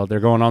as well. They're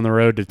going on the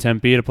road to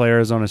Tempe to play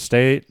Arizona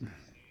State.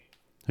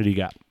 Who do you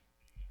got?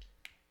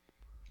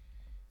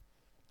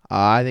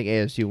 I think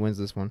ASU wins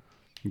this one.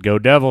 Go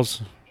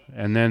Devils.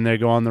 And then they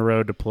go on the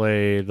road to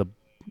play the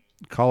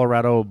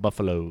Colorado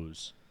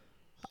Buffaloes.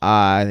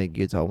 I think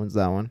Utah wins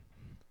that one.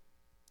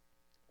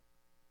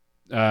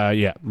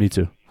 Yeah, me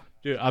too.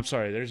 Dude, I'm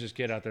sorry. There's this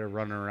kid out there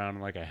running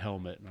around like a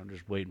helmet, and I'm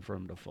just waiting for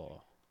him to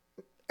fall.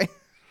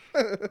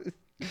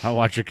 I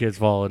watch your kids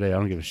fall all day. I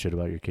don't give a shit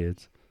about your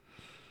kids.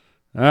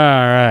 All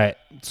right.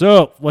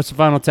 So, what's the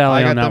final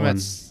tally on that one?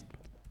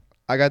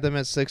 I got them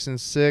at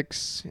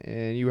 6-6,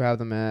 and you have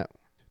them at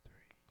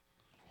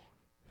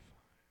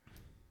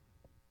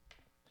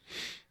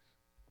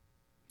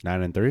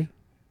 9-3.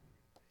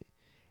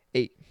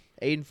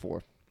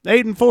 8-4.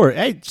 8-4.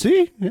 Hey,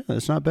 see? Yeah,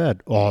 that's not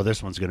bad. Oh,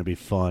 this one's going to be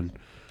fun.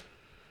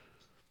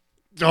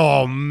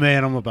 Oh,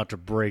 man, I'm about to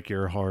break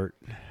your heart.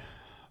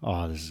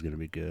 Oh, this is going to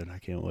be good. I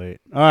can't wait.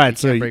 All right.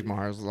 So break my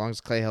heart as long as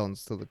Clay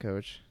Helton's still the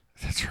coach.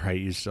 That's right.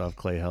 You still have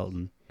Clay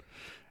Helton.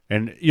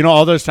 And, you know,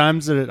 all those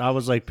times that I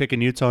was, like,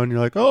 picking Utah, and you're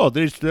like, oh,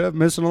 they're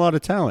missing a lot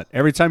of talent.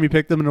 Every time you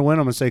pick them to win,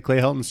 I'm going to say Clay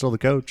Helton's still the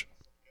coach.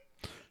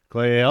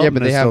 Clay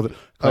Helton is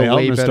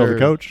still the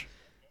coach.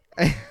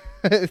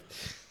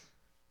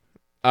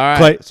 All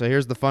right, so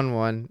here's the fun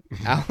one.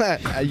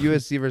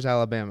 USC versus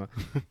Alabama.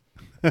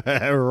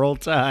 Roll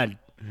Tide.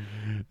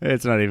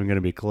 It's not even going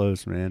to be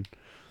close, man.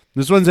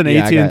 This one's an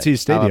AT&T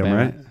Stadium, Alabama.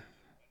 Right?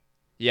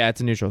 Yeah,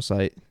 it's a neutral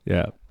site.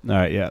 Yeah. All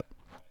right, yeah.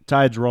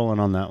 Tide's rolling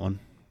on that one.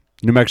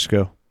 New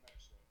Mexico.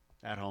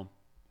 At home.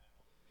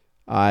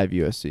 I have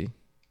USC.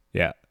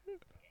 Yeah.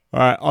 All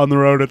right, on the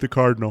road at the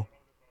Cardinal.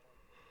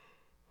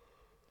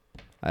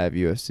 I have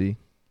USC.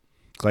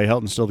 Clay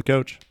Helton's still the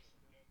coach.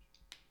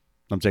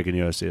 I'm taking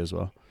USC as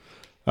well.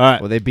 All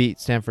right. Well, they beat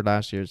Stanford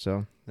last year,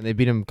 and they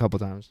beat them a couple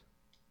times.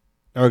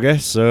 Okay,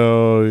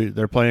 so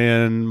they're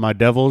playing my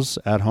Devils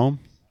at home.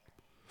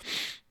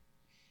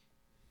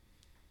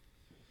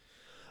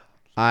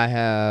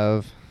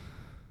 I'm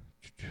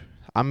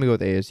gonna go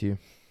with ASU.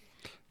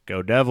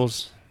 Go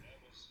Devils.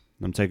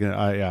 I'm taking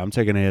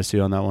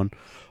ASU on that one.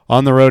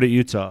 On the road at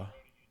Utah.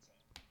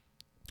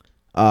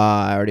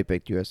 I already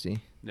picked USC.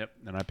 Yep,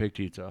 and I picked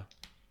Utah.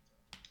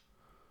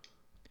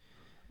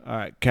 All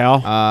right, Cal.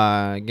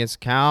 Against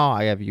Cal,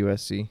 I have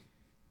USC.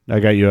 I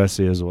got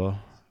USC as well.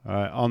 All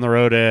right, on the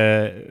road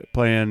at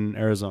playing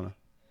Arizona.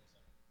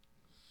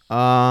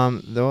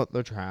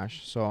 They're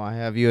trash, so I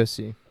have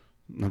USC.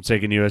 I'm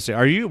taking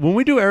USC. When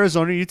we do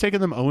Arizona, are you taking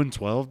them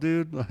 0-12,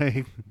 dude?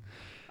 Like,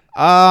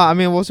 I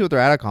mean, we'll see what their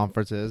out of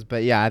conference is,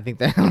 but yeah, I don't think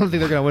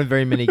they're gonna win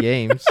very many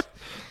games.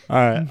 All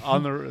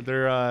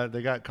right,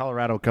 they got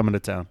Colorado coming to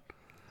town.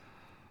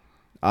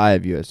 I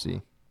have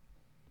USC.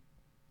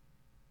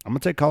 I'm gonna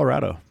take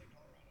Colorado.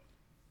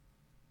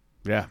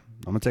 Yeah,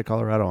 I'm gonna take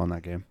Colorado on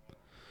that game.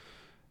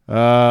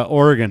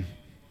 Oregon.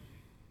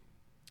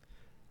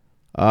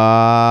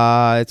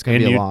 It's gonna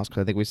be a loss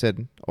because I think we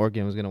said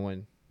Oregon was gonna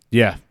win.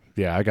 Yeah,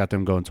 I got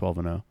them going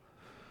 12-0. All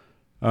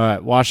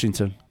right,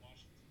 Washington.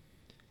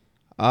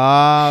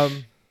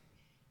 I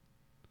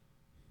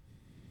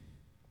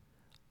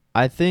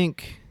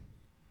think.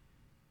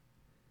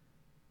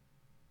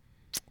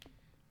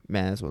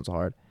 Man, this one's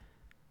hard.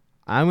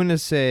 I'm gonna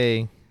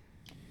say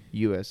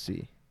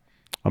USC.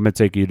 I'm gonna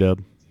take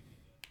UW.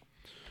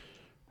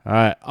 All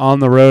right, on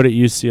the road at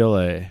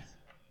UCLA.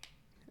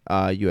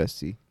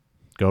 USC.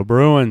 Go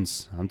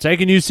Bruins. I'm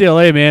taking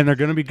UCLA, man. They're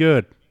gonna be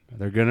good. And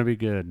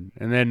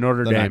then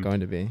Notre Dame. They're not going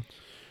to be.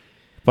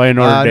 Playing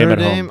Notre Dame at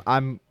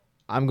home.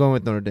 I'm going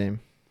with Notre Dame.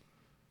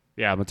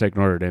 Yeah, I'm gonna take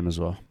Notre Dame as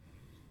well.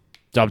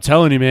 So I'm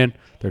telling you, man,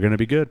 they're gonna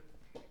be good.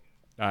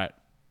 All right,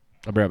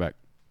 I'll be right back.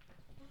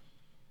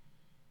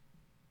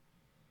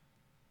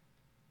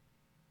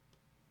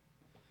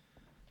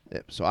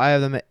 Yep. So I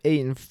have them at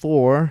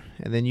 8-4,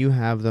 and then you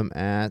have them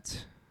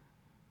at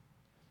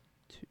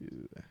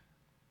 2,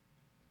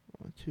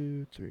 1,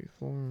 2, 3,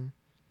 4.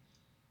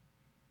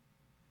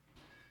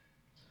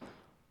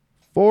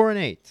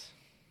 4-8.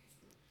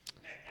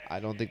 I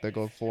don't think they'll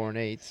go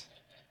 4-8.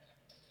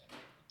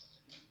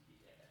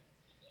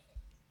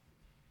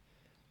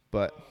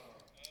 But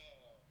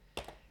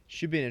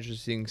should be an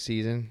interesting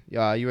season.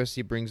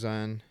 USC brings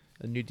on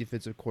a new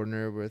defensive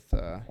coordinator with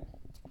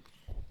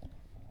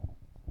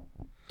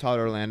Todd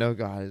Orlando.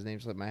 God, his name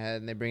slipped my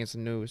head. And they bring in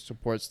some new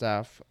support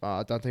staff.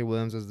 Dante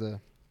Williams as the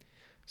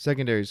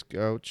secondaries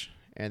coach.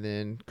 And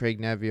then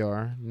Craig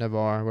Navarre,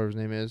 whatever his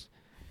name is,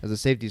 as the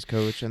safeties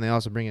coach. And they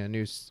also bring in a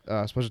new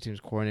special teams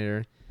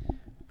coordinator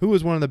who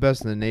was one of the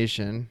best in the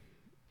nation,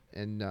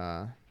 and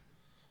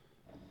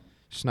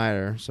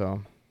Schneider.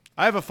 So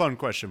I have a fun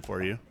question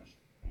for you.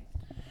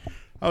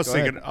 I was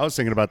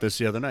thinking about this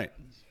the other night.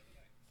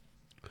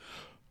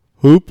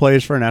 Who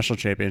plays for a national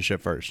championship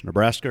first,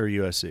 Nebraska or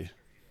USC?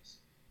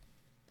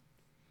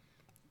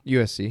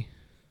 USC.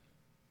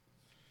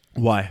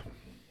 Why?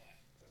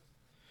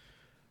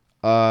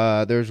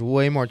 There's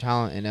way more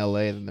talent in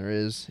LA than there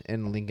is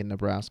in Lincoln,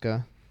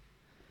 Nebraska.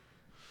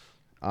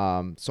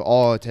 So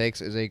all it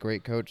takes is a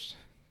great coach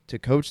to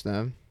coach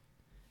them.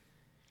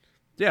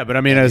 Yeah, but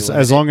I mean,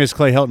 as long as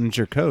Clay Helton's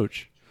your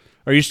coach,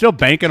 are you still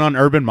banking on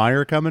Urban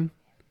Meyer coming?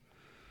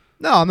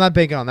 No, I'm not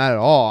banking on that at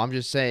all. I'm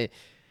just saying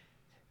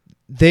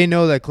they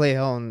know that Clay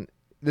Helton.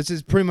 This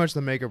is pretty much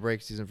the make or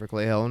break season for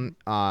Clay Helton.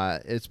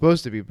 It's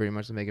supposed to be pretty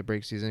much the make or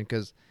break season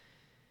because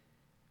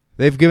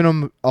they've given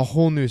him a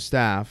whole new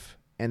staff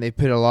and they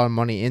put a lot of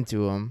money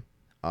into him,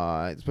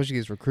 especially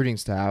his recruiting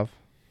staff.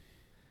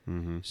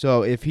 Mm-hmm.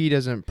 So if he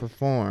doesn't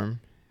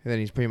perform, then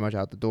he's pretty much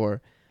out the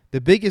door.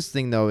 The biggest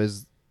thing, though,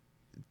 is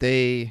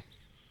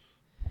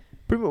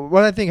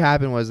what I think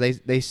happened was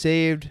they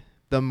saved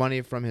the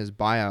money from his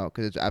buyout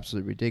because it's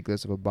absolutely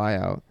ridiculous of a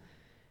buyout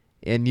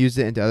and used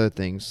it into other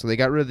things. So they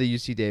got rid of the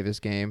UC Davis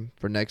game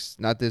for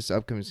not this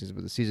upcoming season,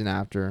 but the season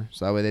after.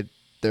 So that way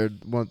they're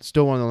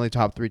still one of the only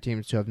top 3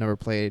 teams to have never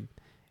played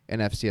an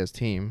FCS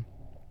team.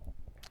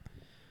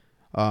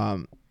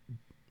 And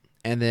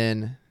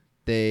then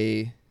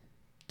they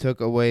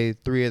took away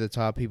 3 of the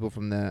top people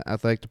from the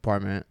athletic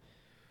department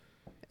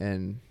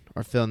and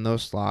are filling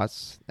those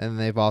slots. And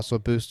they've also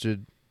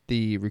boosted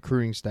the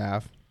recruiting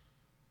staff.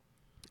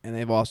 And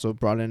they've also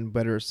brought in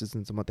better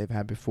assistants than what they've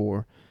had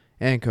before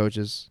and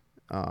coaches.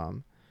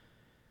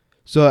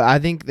 So I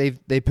think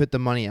they put the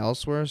money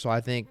elsewhere. So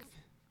I think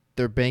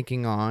they're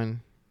banking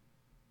on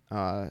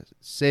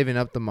saving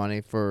up the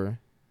money for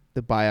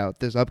the buyout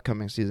this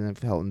upcoming season if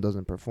Helton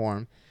doesn't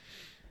perform.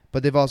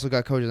 But they've also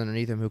got coaches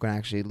underneath him who can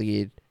actually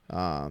lead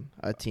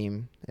a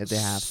team if they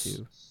have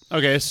to.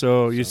 Okay,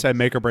 so you said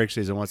make or break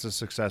season. What's the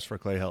success for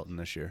Clay Helton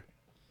this year?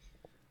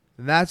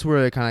 And that's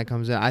where it kind of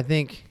comes in. I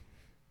think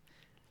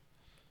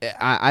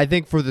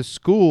for the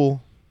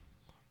school,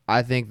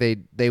 I think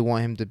they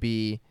want him to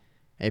be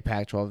a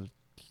Pac-12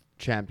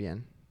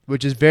 champion,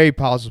 which is very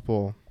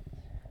possible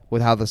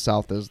with how the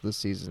South is this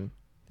season.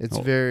 It's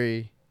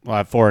very... Well,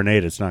 at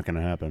 4-8, it's not going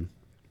to happen.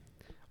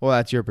 Well,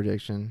 that's your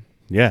prediction.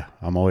 Yeah,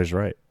 I'm always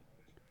right.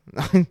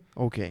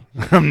 Okay.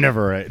 I'm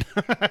never right.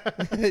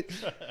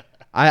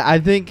 I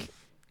think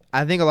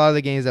a lot of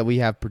the games that we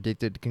have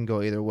predicted can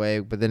go either way,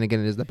 but then again,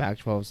 it is the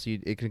Pac-12, so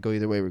it can go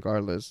either way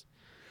regardless.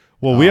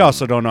 Well, we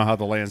also don't know how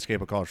the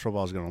landscape of college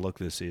football is going to look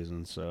this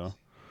season, so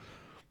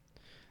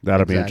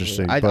that'll be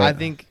interesting. I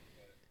think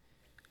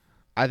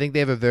they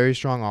have a very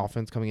strong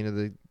offense coming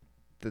into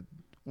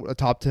a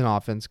top 10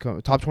 offense,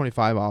 top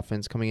 25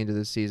 offense coming into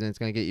this season. It's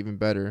going to get even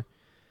better.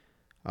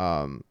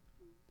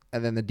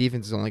 And then the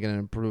defense is only going to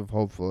improve,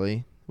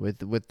 hopefully,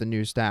 with the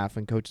new staff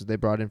and coaches they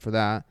brought in for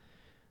that.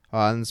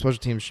 And the special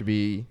teams should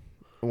be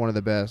one of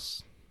the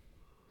best.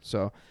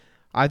 So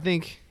I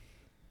think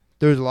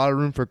there's a lot of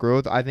room for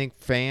growth. I think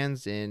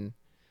fans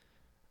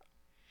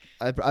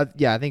I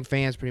think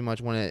fans pretty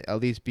much want to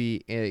at least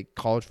be a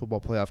college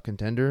football playoff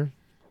contender.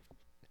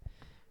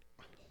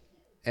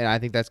 And I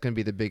think that's going to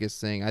be the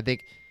biggest thing. I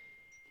think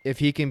if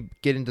he can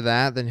get into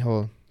that, then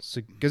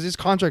because his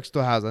contract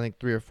still has, I think,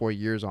 3 or 4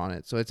 years on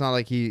it. So it's not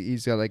like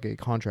he's got like a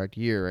contract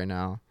year right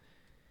now.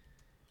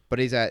 But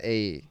he's at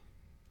a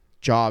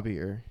job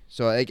here.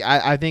 So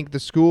I think the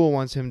school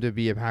wants him to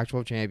be a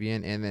Pac-12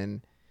 champion and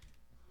then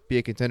be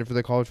a contender for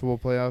the college football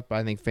playoff. But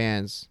I think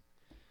fans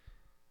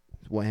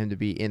want him to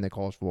be in the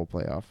college football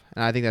playoff.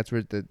 And I think that's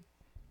where the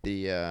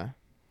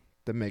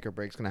make or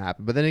break is going to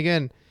happen. But then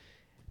again,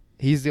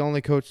 he's the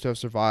only coach to have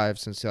survived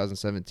since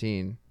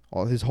 2017.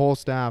 His whole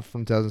staff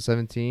from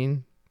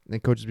 2017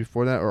 and coaches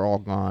before that are all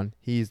gone.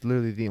 He's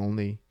literally the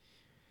only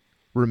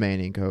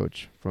remaining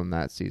coach from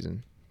that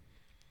season.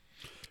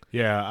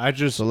 Yeah,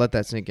 so let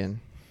that sink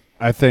in.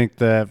 I think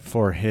that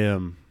for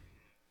him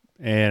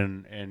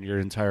and your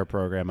entire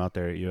program out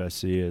there at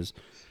USC is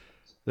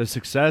the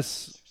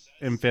success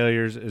and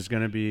failures is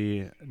going to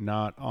be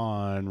not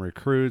on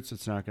recruits.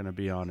 It's not going to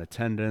be on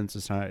attendance.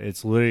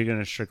 It's literally going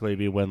to strictly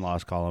be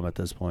win-loss column at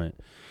this point.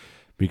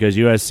 Because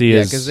USC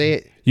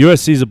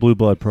is a blue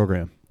blood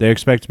program. They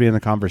expect to be in the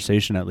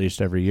conversation at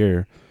least every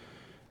year.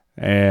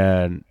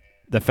 And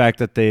the fact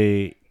that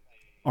they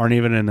aren't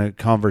even in the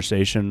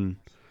conversation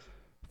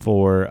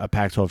for a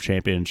Pac-12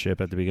 championship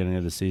at the beginning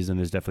of the season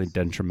is definitely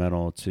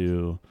detrimental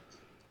to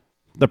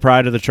the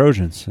pride of the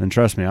Trojans. And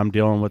trust me, I'm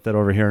dealing with it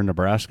over here in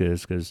Nebraska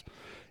is because,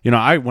 when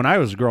I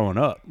was growing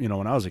up,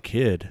 when I was a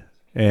kid,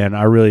 and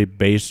I really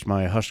based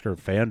my Husker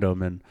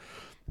fandom, and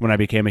when I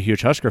became a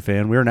huge Husker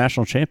fan, we were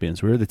national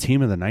champions. We were the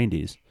team of the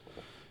 90s.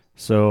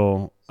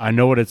 So I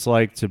know what it's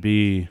like to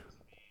be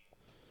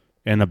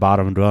in the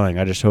bottom dwelling.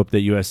 I just hope that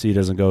USC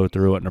doesn't go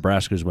through what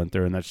Nebraska's went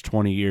through, and that's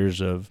 20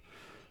 years of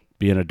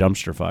being a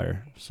dumpster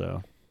fire.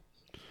 So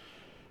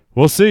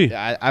we'll see.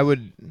 Yeah, I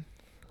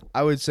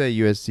would say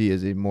USC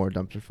is a more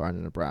dumpster fire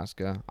than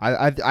Nebraska.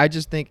 I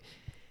just think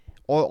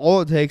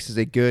all it takes is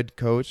a good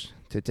coach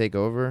to take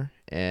over,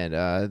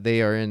 and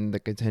they are in the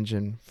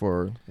contention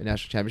for a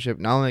national championship,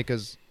 not only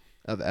because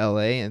of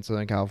LA and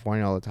Southern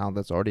California, all the talent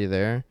that's already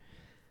there,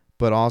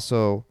 but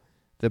also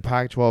the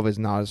Pac-12 is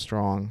not as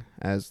strong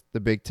as the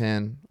Big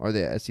Ten or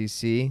the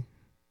SEC.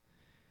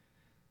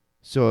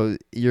 So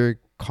your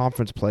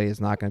conference play is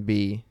not going to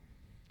be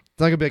 – it's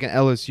not going to be like an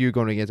LSU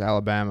going against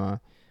Alabama,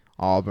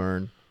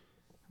 Auburn,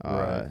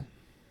 Right.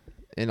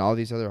 and all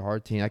these other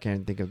hard teams. I can't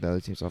even think of the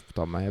other teams off the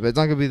top of my head. But it's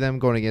not going to be them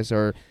going against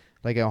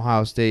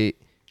Ohio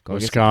State,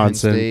 going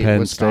Wisconsin,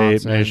 against Penn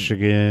State,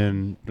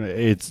 Michigan.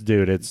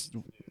 It's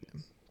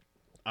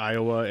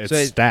Iowa.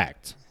 It's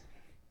stacked.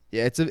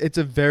 Yeah, it's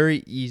a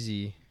very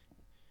easy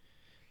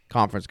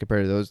conference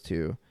compared to those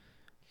two.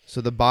 So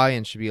the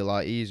buy-in should be a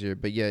lot easier,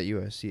 but yet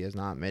USC has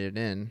not made it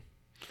in.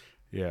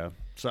 Yeah.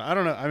 So I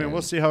don't know. I mean,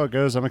 we'll see how it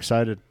goes. I'm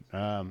excited.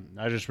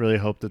 I just really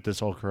hope that this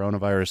whole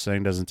coronavirus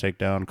thing doesn't take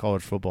down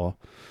college football.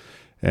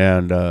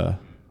 And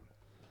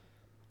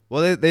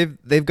well,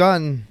 they've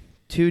gotten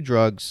 2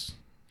 drugs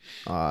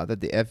that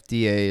the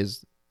FDA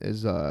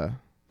is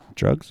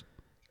drugs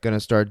gonna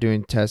start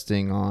doing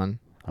testing on.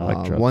 I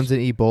like drugs. One's an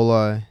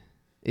Ebola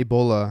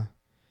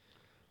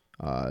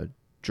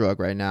drug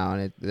right now,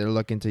 and they're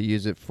looking to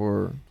use it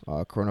for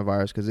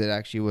coronavirus because it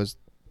actually was.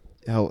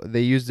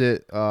 They used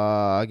it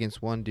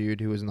against one dude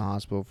who was in the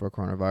hospital for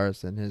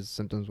coronavirus, and his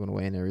symptoms went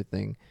away and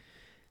everything.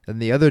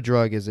 And the other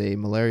drug is a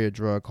malaria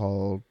drug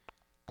called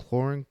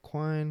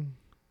chloroquine,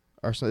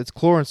 or so, it's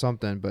chlorine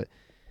something. But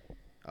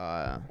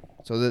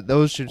so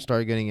those should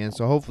start getting in.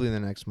 So hopefully in the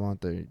next month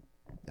they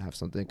have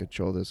something to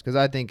control this. Because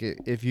I think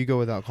if you go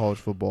without college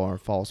football or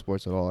fall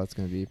sports at all, that's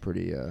going to be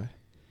pretty.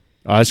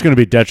 It's going to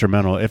be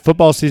detrimental if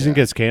football season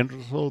gets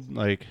canceled.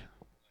 Like,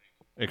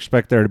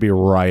 expect there to be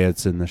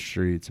riots in the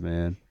streets,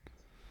 man.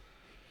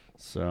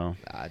 So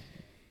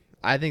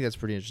I think that's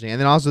pretty interesting. And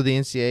then also the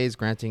NCAA is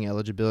granting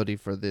eligibility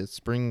for the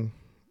spring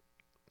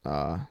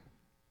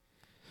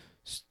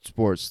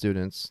sports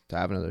students to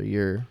have another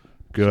year.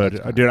 Good.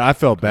 So dude, I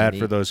felt bad neat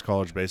for those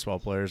college baseball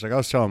players. Like, I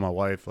was telling my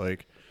wife,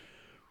 like...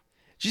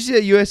 Did you see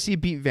that USC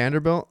beat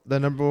Vanderbilt, the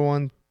number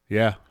one?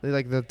 Yeah.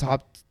 They the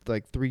top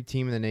 3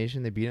 team in the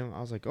nation. They beat them.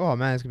 I was like, oh,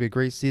 man, it's going to be a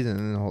great season.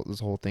 And then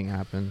this whole thing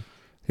happened.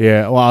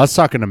 Yeah, well, I was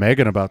talking to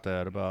Megan about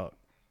that, about,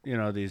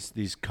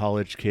 these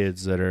college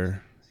kids that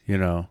are,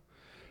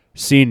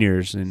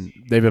 seniors, and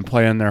they've been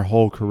playing their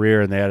whole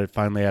career, and they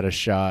finally had a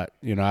shot.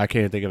 I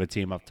can't think of a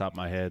team off the top of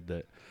my head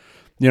that,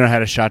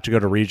 had a shot to go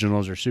to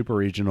regionals or super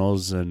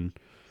regionals, and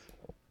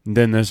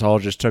then this all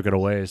just took it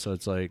away. So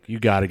it's like, you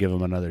got to give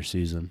them another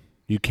season.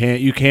 You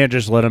can't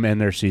just let them end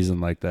their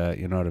season like that.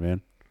 You know what I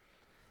mean?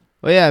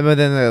 Well, yeah, but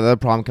then the other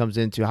problem comes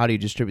into how do you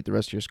distribute the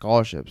rest of your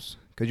scholarships?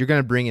 Because you're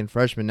going to bring in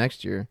freshmen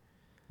next year.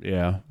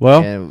 Yeah.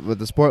 Well, and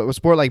with a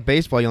sport like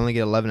baseball, you only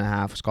get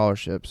 11.5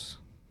 scholarships.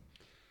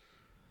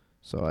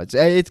 So it's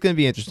going to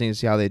be interesting to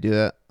see how they do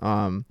that.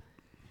 I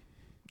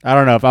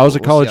don't know. If I was a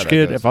college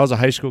kid, goes. if I was a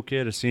high school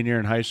kid, a senior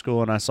in high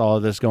school, and I saw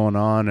this going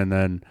on, and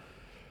then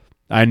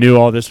I knew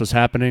all this was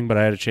happening, but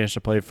I had a chance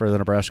to play for the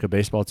Nebraska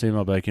baseball team,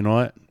 I'll be like, you know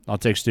what? I'll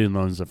take student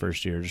loans the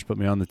first year. Just put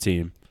me on the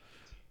team.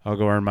 I'll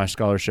go earn my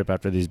scholarship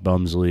after these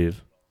bums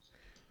leave.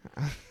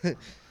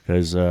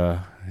 Because,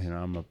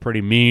 I'm a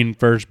pretty mean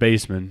first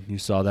baseman. You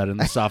saw that in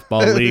the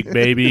softball league,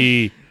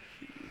 baby.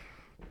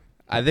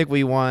 I think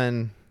we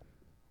won.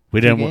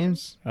 We 2 didn't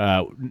games?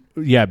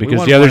 Yeah,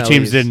 because the other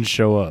teams didn't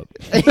show up.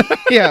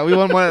 Yeah, we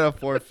won one at a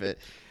forfeit.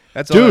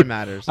 That's all that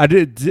matters. I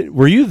did.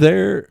 Were you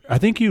there? I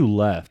think you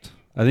left.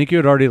 I think you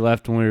had already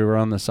left when we were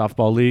on the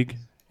softball league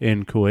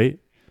in Kuwait.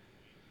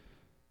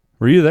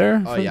 Were you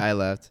there? Oh, yeah, I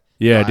left.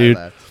 Yeah, no, dude.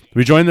 I left.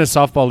 We joined the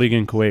softball league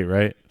in Kuwait,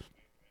 right?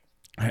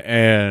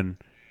 And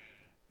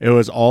it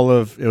was all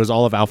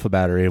of Alpha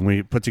Battery, and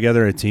we put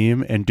together a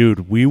team. And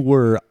dude, we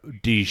were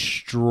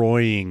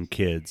destroying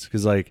kids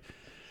because, like,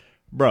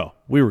 bro,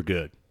 we were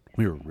good.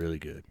 We were really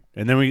good.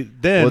 And then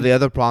the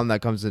other problem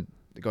that comes in.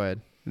 Go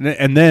ahead.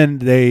 And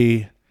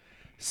then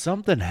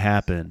something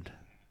happened,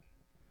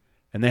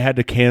 and they had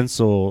to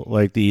cancel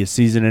like the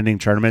season-ending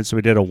tournament. So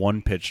we did a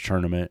 1-pitch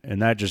tournament,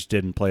 and that just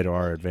didn't play to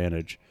our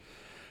advantage.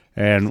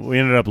 And we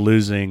ended up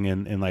losing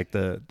in like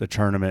the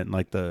tournament in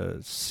like the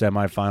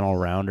semifinal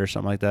round or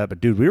something like that.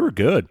 But dude, we were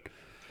good.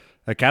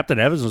 Like Captain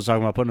Evans was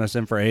talking about putting us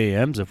in for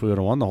AAMs if we would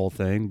have won the whole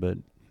thing. But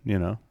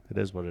it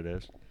is what it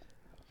is.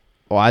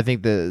 Well, I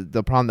think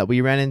the problem that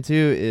we ran into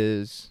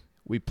is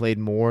we played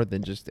more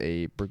than just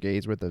a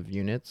brigade's worth of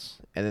units.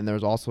 And then there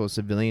was also a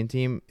civilian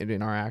team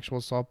in our actual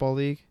softball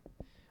league.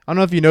 I don't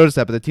know if you noticed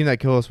that, but the team that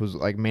killed us was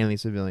like mainly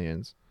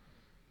civilians.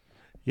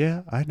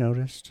 Yeah, I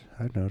noticed.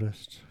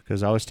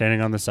 Because I was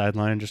standing on the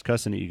sideline just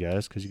cussing at you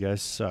guys because you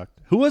guys sucked.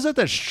 Who was it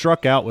that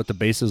struck out with the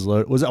bases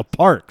loaded? Was it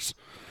Parks?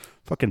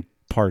 Fucking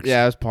Parks.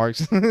 Yeah, it was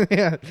Parks.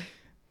 Yeah.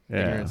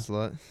 Yeah.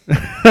 Slut.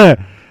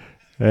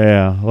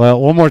 Yeah.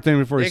 Well, one more thing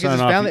before we sign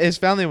off. His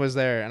family was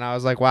there, and I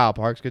was like, wow,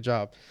 Parks, good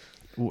job.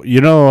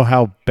 You know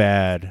how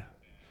bad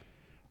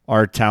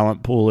our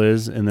talent pool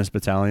is in this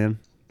battalion?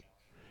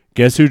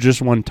 Guess who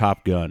just won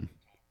Top Gun?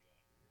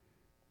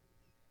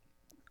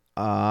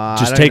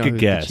 Just take a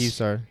guess. The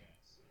Chiefs are.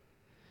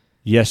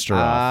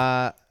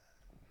 Yesterov.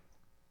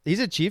 He's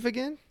a Chief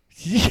again?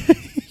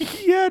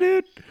 Yeah,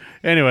 dude.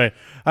 Anyway,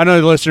 I know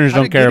the listeners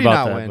don't care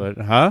about that, but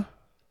huh?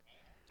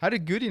 How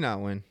did Goody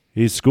not win?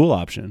 He's school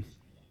option.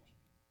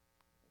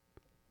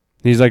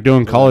 He's like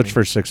doing college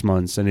for 6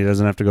 months, and he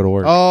doesn't have to go to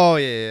work. Oh,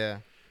 yeah.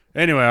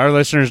 Anyway, our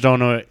listeners don't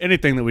know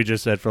anything that we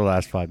just said for the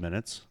last 5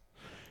 minutes,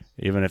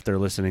 even if they're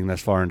listening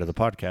this far into the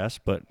podcast.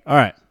 But, all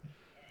right.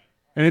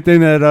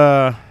 Anything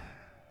that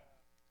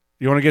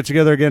you want to get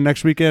together again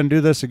next weekend,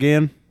 do this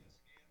again?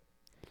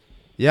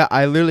 Yeah,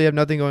 I literally have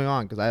nothing going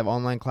on because I have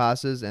online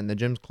classes and the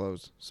gym's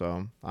closed.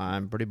 So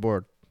I'm pretty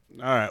bored.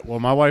 All right. Well,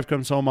 my wife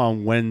comes home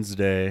on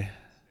Wednesday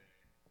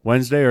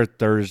or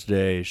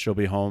Thursday. She'll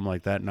be home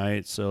like that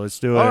night. So let's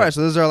do it. All right.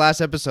 So this is our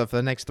last episode for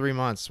the next 3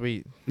 months.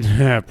 Sweet.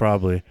 Yeah,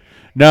 probably.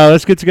 No,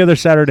 let's get together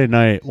Saturday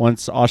night.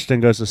 Once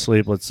Austin goes to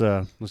sleep, let's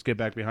get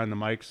back behind the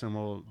mics and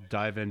we'll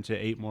dive into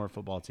 8 more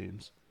football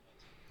teams.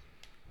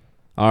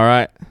 All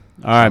right.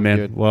 All right, man.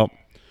 Good. Well,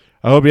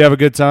 I hope you have a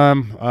good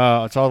time.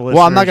 It's all the listeners.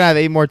 Well, I'm not gonna have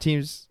 8 more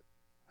teams.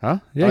 Huh?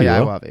 Yeah, I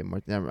will have 8 more.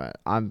 Never mind.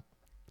 I'm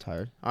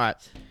tired. All right.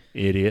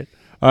 Idiot.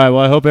 All right. Well,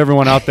 I hope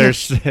everyone out there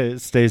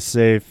stays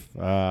safe.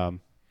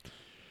 Don't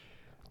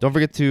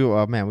forget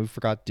to. Man, we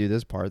forgot to do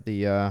this part.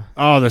 The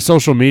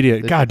social media.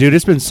 God, dude,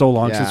 it's been so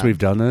long since we've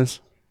done this.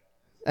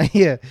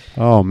 Yeah.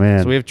 Oh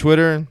man. So we have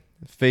Twitter,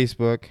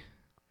 Facebook,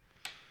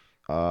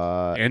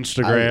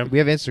 Instagram. We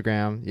have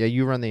Instagram. Yeah,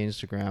 you run the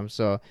Instagram.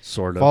 So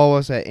sort of follow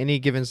us at Any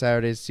Given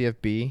Saturdays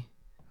CFB.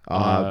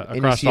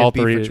 Across CFB all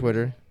 3 for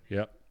Twitter.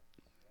 Yep.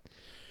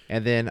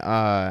 And then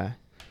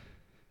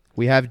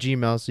we have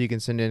Gmail, so you can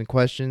send in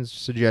questions,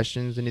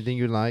 suggestions, anything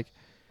you'd like.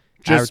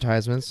 Just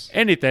advertisements.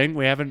 Anything.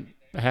 We haven't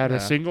had a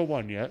single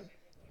one yet.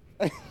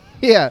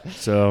 Yeah.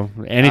 So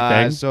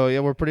anything. So yeah,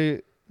 we're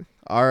pretty.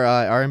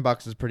 Our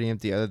inbox is pretty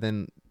empty, other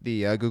than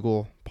the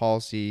Google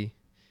policy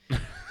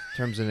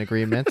terms and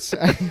agreements.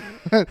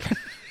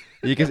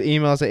 You can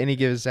email us at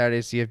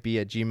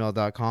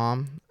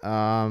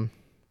anygivensaturdayscfb@gmail.com.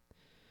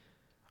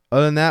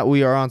 Other than that,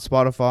 we are on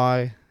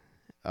Spotify,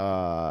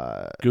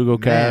 Google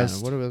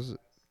Cast, what was it?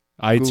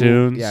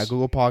 iTunes,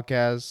 Google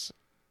Podcasts,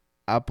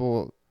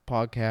 Apple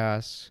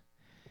Podcasts.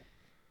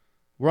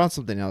 We're on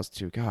something else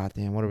too. God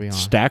damn, what are we on?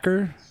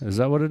 Stacker? Is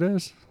that what it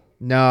is?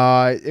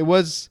 No, it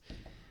was.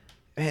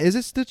 Is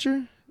it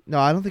Stitcher? No,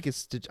 I don't think it's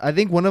Stitcher. I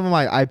think one of them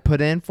I put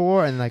in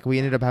for, and like we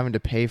ended up having to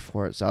pay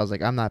for it. So I was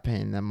like, I'm not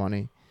paying that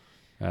money.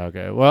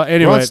 Okay. Well,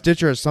 anyway, we're on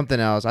Stitcher or something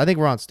else. I think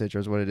we're on Stitcher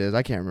is what it is.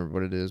 I can't remember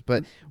what it is,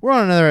 but we're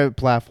on another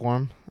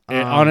platform.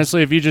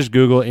 Honestly, if you just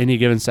Google Any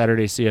Given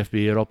Saturday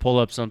CFB, it'll pull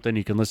up something.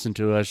 You can listen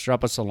to us.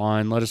 Drop us a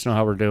line. Let us know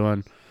how we're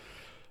doing.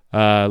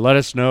 Let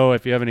us know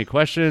if you have any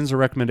questions or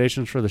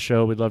recommendations for the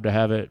show. We'd love to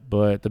have it.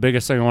 But the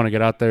biggest thing I want to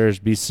get out there is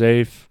be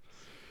safe.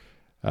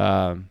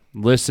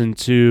 Listen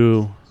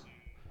to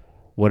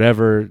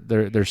whatever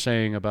they're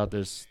saying about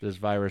this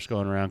virus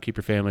going around. Keep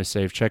your family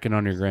safe. Check in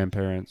on your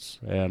grandparents.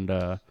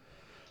 And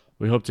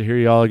we hope to hear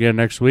you all again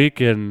next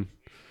week. And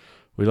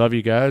we love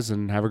you guys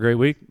and have a great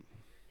week.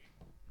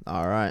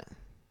 All right.